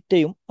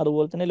ഡെൽറ്റയും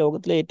അതുപോലെ തന്നെ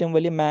ലോകത്തിലെ ഏറ്റവും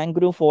വലിയ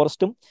മാംഗ്രൂവ്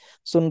ഫോറസ്റ്റും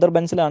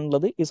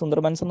സുന്ദർബൻസിലാണുള്ളത്. ഈ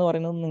സുന്ദർബൻസ് എന്ന്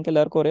പറയുന്നത് നിങ്ങൾക്ക്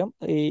എല്ലാവർക്കും അറിയാം,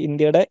 ഈ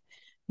ഇന്ത്യയുടെ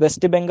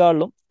വെസ്റ്റ്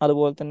ബംഗാളിലും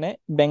അതുപോലെ തന്നെ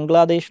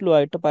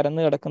ബംഗ്ലാദേശിലുമായിട്ട്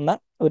പരന്നു കിടക്കുന്ന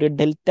ഒരു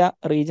ഡെൽറ്റ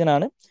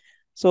റീജിയനാണ്.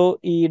 സോ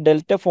ഈ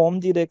ഡെൽറ്റ ഫോം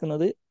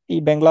ചെയ്തേക്കുന്നത് ഈ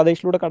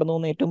ബംഗ്ലാദേശിലൂടെ കടന്നു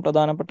പോകുന്ന ഏറ്റവും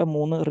പ്രധാനപ്പെട്ട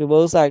 3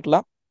 റിവേഴ്സ് ആയിട്ടുള്ള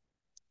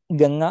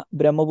ഗംഗ,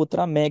 ബ്രഹ്മപുത്ര,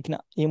 മേഘ്ന,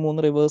 ഈ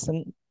 3 റിവേഴ്സും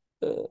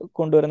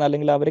കൊണ്ടുവരുന്ന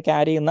അല്ലെങ്കിൽ അവർ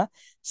ക്യാരി ചെയ്യുന്ന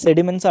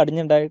സെഡിമെന്റ്സ്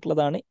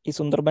അടിഞ്ഞുണ്ടായിട്ടുള്ളതാണ് ഈ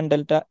സുന്ദർബൻ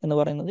ഡെൽറ്റ എന്ന്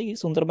പറയുന്നത്. ഈ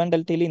സുന്ദർബൻ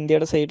ഡെൽറ്റയിൽ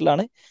ഇന്ത്യയുടെ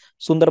സൈഡിലാണ്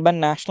സുന്ദർബൻ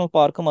നാഷണൽ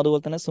പാർക്കും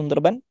അതുപോലെ തന്നെ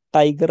സുന്ദർബൻ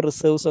ടൈഗർ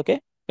റിസർവ്സ് ഒക്കെ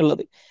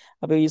ഉള്ളത്.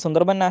 അപ്പോൾ ഈ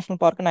സുന്ദർബൻ നാഷണൽ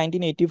പാർക്ക്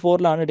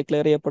 1984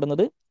 ഡിക്ലെയർ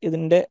ചെയ്യപ്പെടുന്നത്.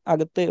 ഇതിന്റെ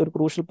അകത്ത് ഒരു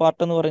ക്രൂഷ്യൽ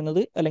പാർട്ട് എന്ന്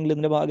പറയുന്നത് അല്ലെങ്കിൽ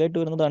ഇതിന്റെ ഭാഗമായിട്ട്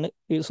വരുന്നതാണ്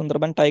ഈ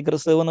സുന്ദർബൻ ടൈഗർ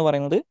റിസർവ് എന്ന്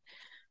പറയുന്നത്.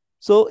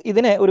 സോ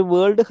ഇതിനെ ഒരു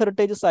വേൾഡ്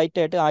ഹെറിറ്റേജ് സൈറ്റ്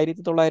ആയിട്ട്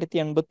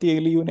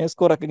 1987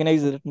 യുനെസ്കോ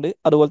റെക്കഗ്നൈസ് ചെയ്തിട്ടുണ്ട്.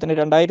 അതുപോലെ തന്നെ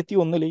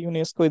 2001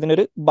 യുനെസ്കോ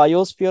ഇതിനൊരു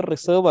ബയോസ്ഫിയർ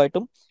റിസർവ്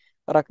ആയിട്ടും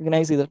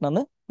റെക്കഗ്നൈസ്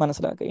ചെയ്തിട്ടുണ്ടെന്ന്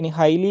മനസ്സിലാക്കുക. ഇനി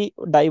ഹൈലി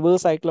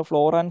ഡൈവേഴ്സ് ആയിട്ടുള്ള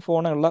ഫ്ലോറ ആൻഡ്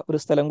ഫോണ ഉള്ള ഒരു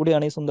സ്ഥലം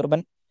കൂടിയാണ് ഈ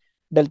സുന്ദർബൻ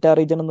ഡെൽറ്റ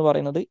റീജിയൻ എന്ന്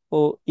പറയുന്നത്.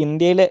 ഇപ്പോൾ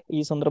ഇന്ത്യയിലെ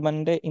ഈ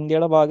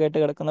ഇന്ത്യയുടെ ഭാഗമായിട്ട്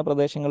കിടക്കുന്ന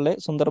പ്രദേശങ്ങളിലെ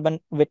സുന്ദർബൻ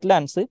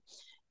വെറ്റ്ലാൻഡ്സ്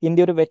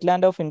ഇന്ത്യ ഒരു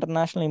വെറ്റ്ലാൻഡ് ഓഫ്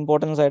ഇന്റർനാഷണൽ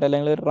ഇമ്പോർട്ടൻസ് ആയിട്ട്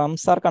അല്ലെങ്കിൽ ഒരു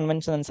റംസാർ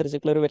കൺവെൻഷൻ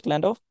അനുസരിച്ചിട്ടുള്ള ഒരു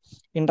വെറ്റ്ലാൻഡ് ഓഫ്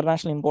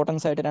ഇന്റർനാഷണൽ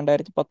ഇമ്പോർട്ടൻസ് ആയിട്ട്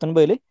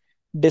 2019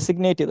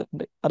 ഡെസിഗ്നേറ്റ്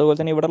ചെയ്തിട്ടുണ്ട്. അതുപോലെ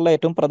തന്നെ ഇവിടെയുള്ള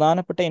ഏറ്റവും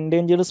പ്രധാനപ്പെട്ട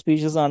എൻഡേഞ്ചേർഡ്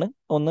സ്പീഷീസ് ആണ്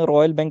ഒന്ന്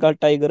റോയൽ ബംഗാൾ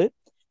ടൈഗർ,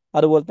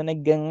 അതുപോലെ തന്നെ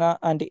ഗംഗ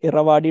ആൻഡ്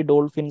ഇറവാഡി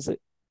ഡോൾഫിൻസ്,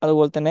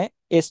 അതുപോലെ തന്നെ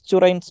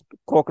എസ്റ്റുറൈൻ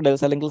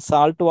ക്രോക്കഡൈൽസ് അല്ലെങ്കിൽ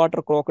സാൾട്ട്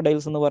വാട്ടർ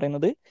ക്രോക്കഡൈൽസ് എന്ന്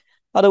പറയുന്നത്,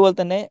 അതുപോലെ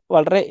തന്നെ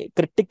വളരെ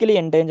ക്രിട്ടിക്കലി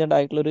എൻഡേഞ്ചേർഡ്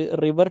ആയിട്ടുള്ള ഒരു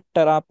റിവർ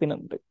ടെറാപ്പിൻ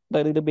ഉണ്ട്.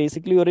 അതായത് ഇത്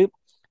ബേസിക്കലി ഒരു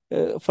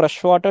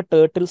ഫ്രഷ് വാട്ടർ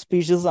ടേർട്ടിൽ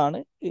സ്പീഷീസ് ആണ്.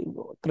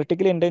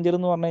 ക്രിട്ടിക്കലി എൻഡേഞ്ചർ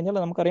എന്ന് പറഞ്ഞു കഴിഞ്ഞാൽ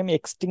നമുക്കറിയാം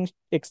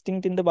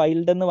എക്സ്റ്റിങ്ക്റ്റ് ഇൻ ദ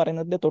വൈൽഡ് എന്ന്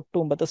പറയുന്നതിന്റെ തൊട്ട്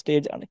മുമ്പത്തെ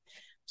സ്റ്റേജ് ആണ്.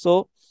 സോ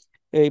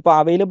ഇപ്പോൾ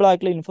അവൈലബിൾ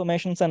ആയിട്ടുള്ള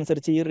ഇൻഫർമേഷൻസ്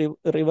അനുസരിച്ച് ഈ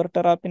റിവർ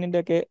ടെറാപ്പിനിന്റെ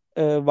ഒക്കെ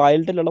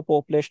വൈൽഡിലുള്ള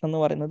പോപ്പുലേഷൻ എന്ന്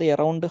പറയുന്നത്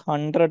അറൗണ്ട്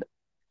 100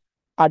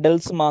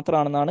 അഡൽട്സ്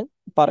മാത്രമാണെന്നാണ്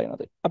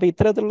പറയുന്നത്. അപ്പോൾ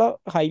ഇത്തരത്തിലുള്ള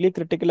ഹൈലി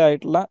ക്രിട്ടിക്കൽ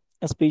ആയിട്ടുള്ള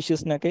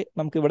സ്പീഷീസിനൊക്കെ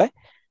നമുക്കിവിടെ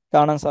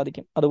കാണാൻ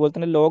സാധിക്കും. അതുപോലെ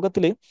തന്നെ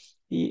ലോകത്തിൽ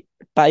ഈ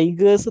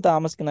ടൈഗേഴ്സ്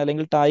താമസിക്കുന്ന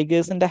അല്ലെങ്കിൽ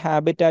ടൈഗേഴ്സിന്റെ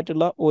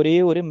ഹാബിറ്റാറ്റുള്ള ഒരേ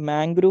ഒരു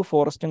മാംഗ്രൂവ്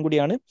ഫോറസ്റ്റും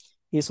കൂടിയാണ്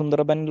ഈ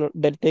സുന്ദർബൻ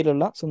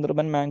ഡെൽറ്റയിലുള്ള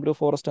സുന്ദർബൻ മാംഗ്രൂവ്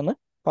ഫോറസ്റ്റ് എന്ന്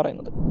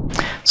പറയുന്നത്.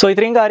 സോ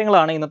ഇത്രയും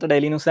കാര്യങ്ങളാണ് ഇന്നത്തെ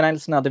ഡെയിലി ന്യൂസ്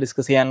അനാലിസിനകത്ത്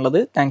ഡിസ്കസ്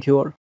ചെയ്യാനുള്ളത്. Thank you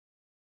all.